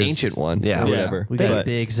the Is- ancient one, yeah. or Yeah. whatever. We got a But-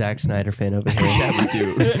 big Zack Snyder fan over here. Yeah, we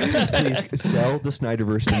do. Please sell the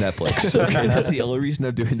Snyderverse to Netflix. Okay, that's the only reason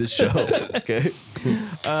I'm doing this show. Okay.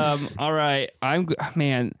 All right.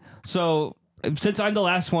 Man. So since I'm the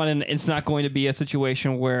last one and it's not going to be a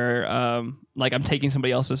situation where like I'm taking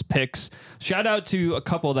somebody else's picks, shout out to a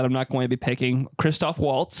couple that I'm not going to be picking. Christoph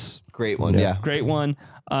Waltz. Great one. Yeah. Great one.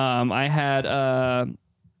 I had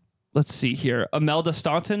let's see here, Imelda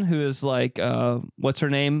Staunton, who is like what's her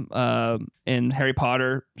name in Harry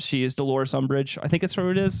Potter. She is Dolores Umbridge. I think that's who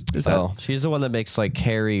it is. Is that? Oh. She's the one that makes like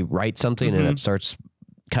Harry write something and it starts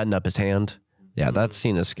cutting up his hand. Yeah, that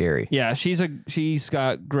scene is scary. Yeah, she's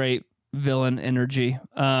got great villain energy.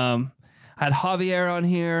 Had Javier on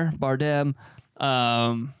here, Bardem.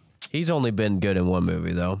 He's only been good in one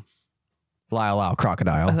movie though. Lyle Lyle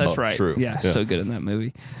Crocodile. That's right. true. Yeah, so good in that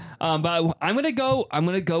movie. But I'm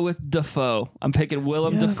gonna go with Dafoe. I'm picking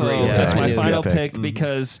Willem Dafoe. great. Yeah, That's I my knew final good pick. pick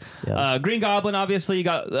because Green Goblin, obviously, you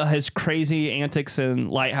got his crazy antics in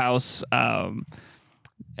Lighthouse.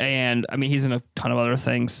 And I mean, he's in a ton of other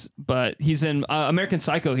things, but he's in American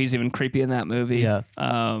Psycho. He's even creepy in that movie. Yeah.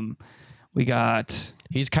 We got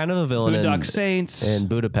He's kind of a villain Boondock Saints. in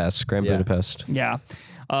Budapest, Grand Budapest. Yeah.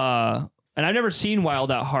 And I've never seen Wild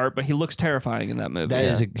at Heart, but he looks terrifying in that movie. That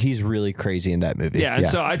is he's really crazy in that movie. Yeah, and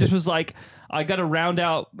so I just was like, I got to round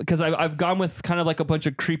out because I've gone with kind of like a bunch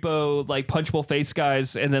of creepo, like punchable face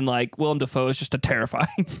guys, and then like Willem Dafoe is just a terrifying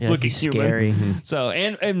looking he's human. scary. So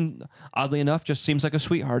and oddly enough, just seems like a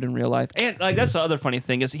sweetheart in real life. And like that's the other funny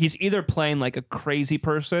thing is he's either playing like a crazy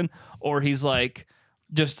person or he's like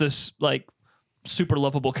just this like super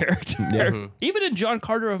lovable character. Even in John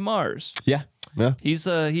Carter of Mars, yeah. he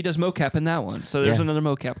does mocap in that one. So there's Yeah. another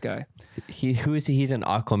mocap guy. Who is he? He's an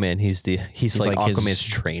Aquaman. He's like like his- Aquaman's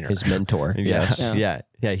trainer. His mentor. yeah. Yes.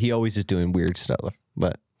 Yeah. He always is doing weird stuff.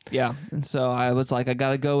 But Yeah, and so I was like, I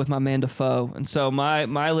gotta go with my man Dafoe, and so my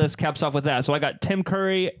list caps off with that. So I got Tim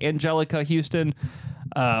Curry, Angelica Houston,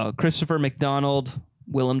 Christopher McDonald,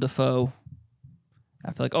 Willem Dafoe.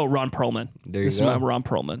 I feel like Ron Perlman. There you This go. is my Ron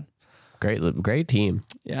Perlman. Great team.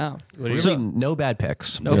 Yeah, Really, no bad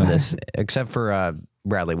picks in this, except for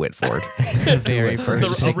Bradley Whitford. The very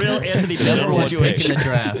first a real Anthony number Bennett one pick situation. in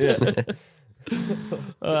the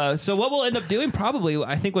draft. So what we'll end up doing probably,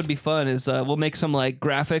 I think would be fun is we'll make some like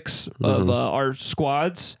graphics of our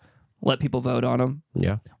squads, let people vote on them.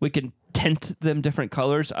 Yeah. We can tint them different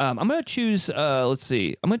colors. I'm gonna choose. Let's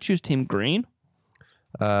see. I'm gonna choose Team Green.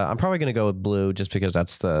 I'm probably gonna go with blue just because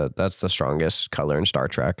that's the strongest color in Star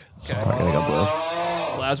Trek. So I'm probably gonna go blue.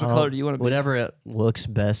 Laz, what color do you want to be? Whatever it looks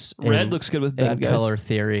best. Red in- looks good with in bad guys. color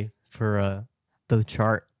theory for the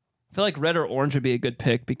chart. I feel like red or orange would be a good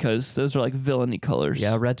pick because those are like villainy colors.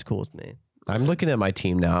 Yeah, red's cool with me. I'm looking at my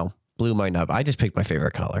team now. Blue might not. I just picked my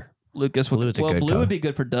favorite color. Lucas, Blue is a well, good blue color. would be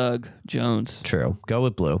good for Doug Jones. True. Go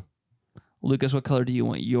with blue. Lucas, what color do you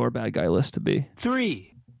want your bad guy list to be?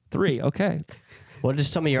 3. 3. Okay. What are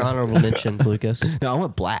some of your honorable mentions, Lucas? no, I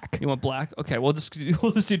want black. You want black? Okay. We'll just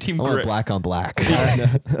do Team I want Gray. black on black.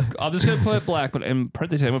 I'm just gonna put black, but in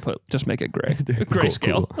parentheses, I'm gonna just make it gray.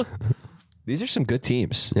 Grayscale. Cool. These are some good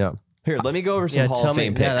teams. Yeah. Here, let me go over some Hall of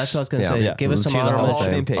Fame picks. Yeah, that's what I was gonna Yeah. say. Yeah. Give us Let's some see the honorable, Hall of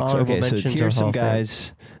Fame picks. honorable Okay, so mentions or here's some Hall of Fame.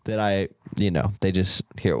 guys that they just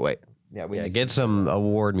here. Wait, yeah, we need Get some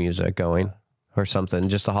award music going or something.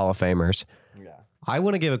 Just the Hall of Famers. Yeah. I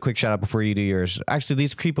want to give a quick shout out before you do yours. Actually,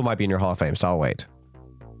 these people might be in your Hall of Fame, so I'll wait.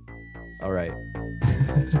 All right.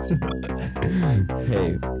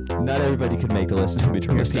 Hey, not everybody can make the list. Let me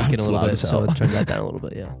turn You're this down. speaking It's a little loud bit, as so hell. turn that down a little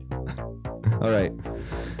bit. Yeah. All right.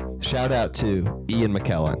 Shout out to Ian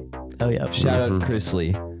McKellen. Oh yeah. Shout out Chris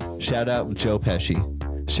Lee. Shout out Joe Pesci.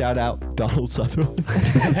 Shout out Donald Sutherland.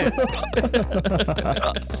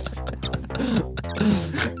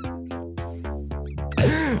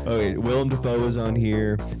 Okay, Willem Dafoe is on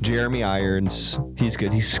here. Jeremy Irons, he's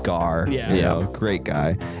good. He's Scar. Yeah. you know, great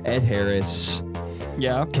guy. Ed Harris,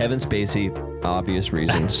 Yeah. Kevin Spacey, obvious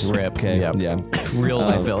reasons. Rip. Okay. Yep. Yeah. Real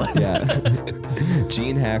life villain. Yeah.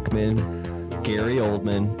 Gene Hackman, Gary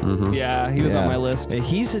Oldman. Yeah. He was on my list. And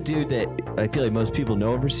he's a dude that I feel like most people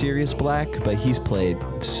know him for Sirius Black, but he's played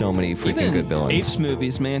so many freaking Even good villains. Apes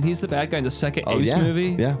movies, man. He's the bad guy in the second Oh, Apes yeah.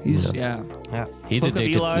 movie. Yeah. He's yeah. He's Book of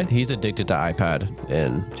Eli? addicted. He's addicted to iPad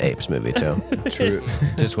in Apes movie too. True.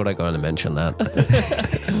 Just what I going to mention that.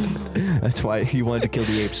 That's why he wanted to kill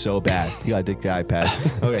the apes so bad. He got addicted to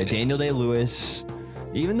iPad. Okay, Daniel Day-Lewis.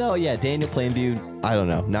 Even though, yeah, Daniel Plainview, I don't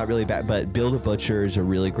know, not really bad, but Bill the Butcher is a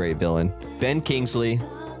really great villain. Ben Kingsley,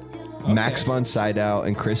 Max von Sydow,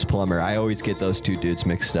 and Chris Plummer. I always get those two dudes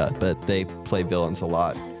mixed up, but they play villains a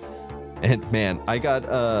lot. And man, I got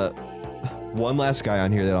one last guy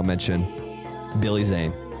on here that I'll mention, Billy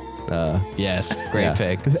Zane. Yes, great Yeah.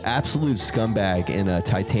 pick. Absolute scumbag in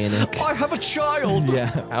Titanic. I have a child.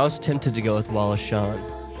 Yeah, I was tempted to go with Wallace Shawn,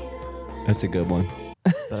 that's a good one.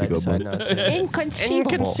 but I good decided one. not to.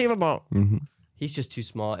 Inconceivable. He's just too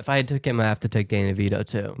small. If I had took him, I have to take Danny DeVito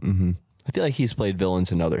too. I feel like he's played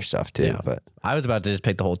villains in other stuff too, Yeah. but I was about to just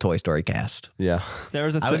pick the whole Toy Story cast. yeah. There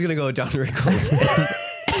was a I was gonna go with John Rickles.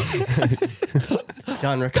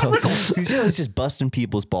 Don Rickles. He's always just busting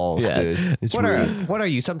people's balls, dude. It's rude. What are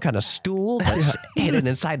you, some kind of stool that's hidden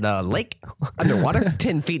inside the lake underwater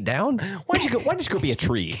 10 feet down? Why don't you go be a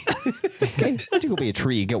tree? Okay? Why don't you go be a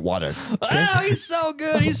tree and get water? Oh, he's so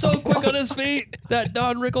good. He's so quick on his feet. That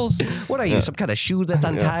Don Rickles. What are you, some kind of shoe that's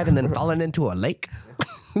untied and then fallen into a lake?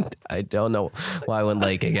 I don't know why I went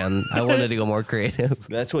lake again. I wanted to go more creative.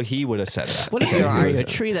 That's what he would have said. That. What if you are a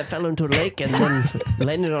tree that fell into a lake and then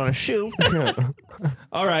landed on a shoe?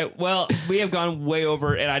 All right. Well, we have gone way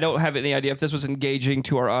over, and I don't have any idea if this was engaging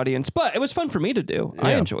to our audience, but it was fun for me to do.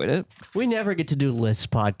 I enjoyed it. We never get to do list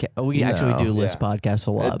podcast. We actually do list podcasts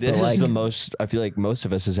a lot. This but is the most I feel like most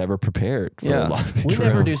of us has ever prepared for a lot. we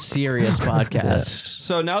never do serious podcasts.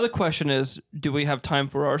 So now the question is, do we have time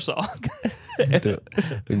for our song?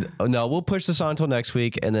 No, we'll push this on until next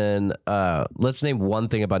week, and then let's name one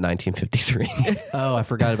thing about 1953. Oh, I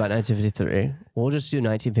forgot about 1953. We'll just do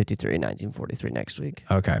 1953 and 1943 next week.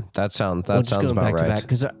 Okay, that sounds We'll about right.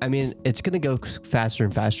 Because I mean, it's gonna go faster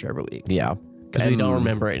and faster every week. Yeah. Because we don't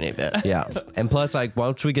remember any of it. Yeah, and plus, like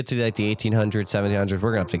once we get to like the 1800s, 1700s,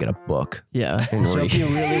 we're gonna have to get a book. Yeah. So if you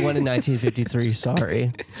really wanted 1953,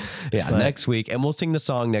 sorry. Yeah, next week, and we'll sing the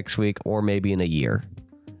song next week, or maybe in a year,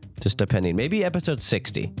 just depending. Maybe episode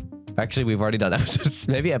 60. Actually, we've already done episodes.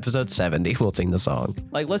 Maybe episode 70, we'll sing the song.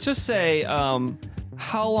 Like, let's just say,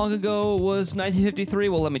 how long ago was 1953?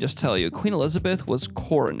 Well, let me just tell you. Queen Elizabeth was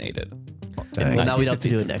coronated. Dang. Well, now we don't have to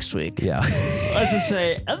do it next week. Yeah, Let's just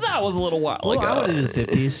say that was a little while Well, ago. I want to do the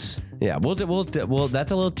 50s. yeah. We'll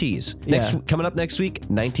that's a little tease. Next Yeah. coming up next week,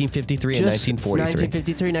 1953 and Just 1943.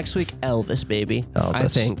 1953 next week. Elvis, baby. Elvis. I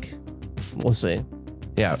think. We'll see.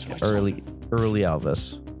 Yeah, early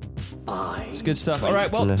Elvis. It's good stuff. All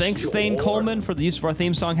right. Well, thanks, Thane Coleman, for the use of our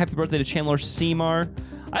theme song. Happy birthday to Chandler Seymour.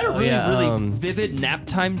 I had a really vivid nap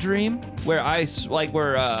time dream where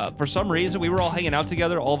for some reason we were all hanging out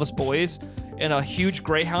together, all of us boys, and a huge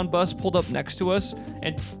Greyhound bus pulled up next to us,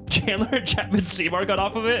 and Chandler and Chapman Seymour got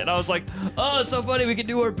off of it, and I was like, "Oh, it's so funny. We can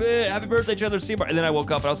do our bit. Happy birthday, Chandler Seymour." And then I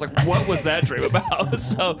woke up and I was like, "What was that dream about?"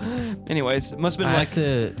 So, anyways, it must have been I like. have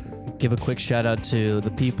to give a quick shout out to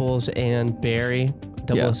the Peoples and Barry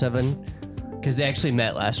 007 because they actually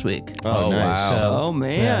met last week. Oh, nice. Oh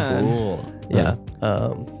man. Cool. Yeah.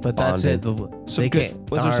 But that's it. Was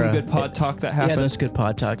there some good pod talk that happened? Yeah, there's good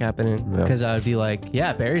pod talk happening. Because I would be like,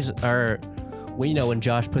 yeah, Barry's our. Well, you know, when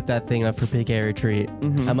Josh put that thing up for Big Air Retreat,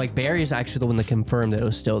 I'm like, Barry's actually the one that confirmed that it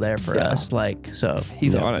was still there for us. Like, so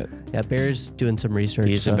He's on it. Yeah, Barry's doing some research.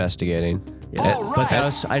 He's so. investigating. Yeah. But that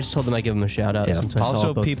was, I just told them I'd give him a shout out. Yeah. Since I saw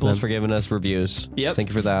Also, both People's of them. for giving us reviews. Yep. Thank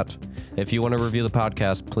you for that. If you want to review the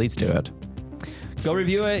podcast, please do it. Go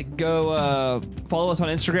review it. Go follow us on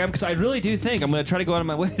Instagram, because I really do think I'm going to try to go out of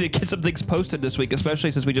my way to get some things posted this week,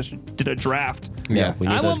 especially since we just did a draft. Yeah, we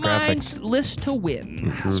need I those want my graphics. list to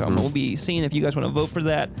win. So we'll be seeing if you guys want to vote for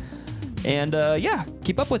that. And yeah,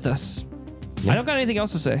 keep up with us. I don't got anything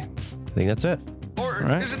else to say. I think that's it. Or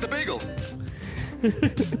right. is it the bagel?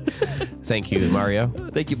 Thank you, Mario.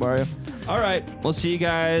 Thank you, Mario. All right. We'll see you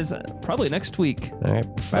guys probably next week. All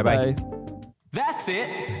right. Bye-bye. That's it.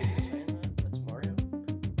 That's Mario.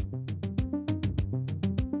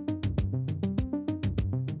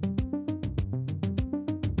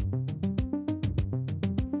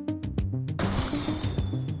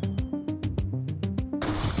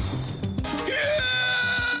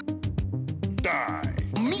 Die.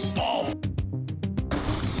 Meatball.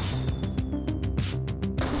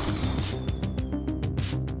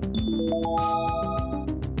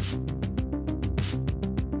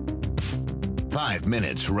 Five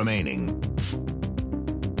minutes remaining.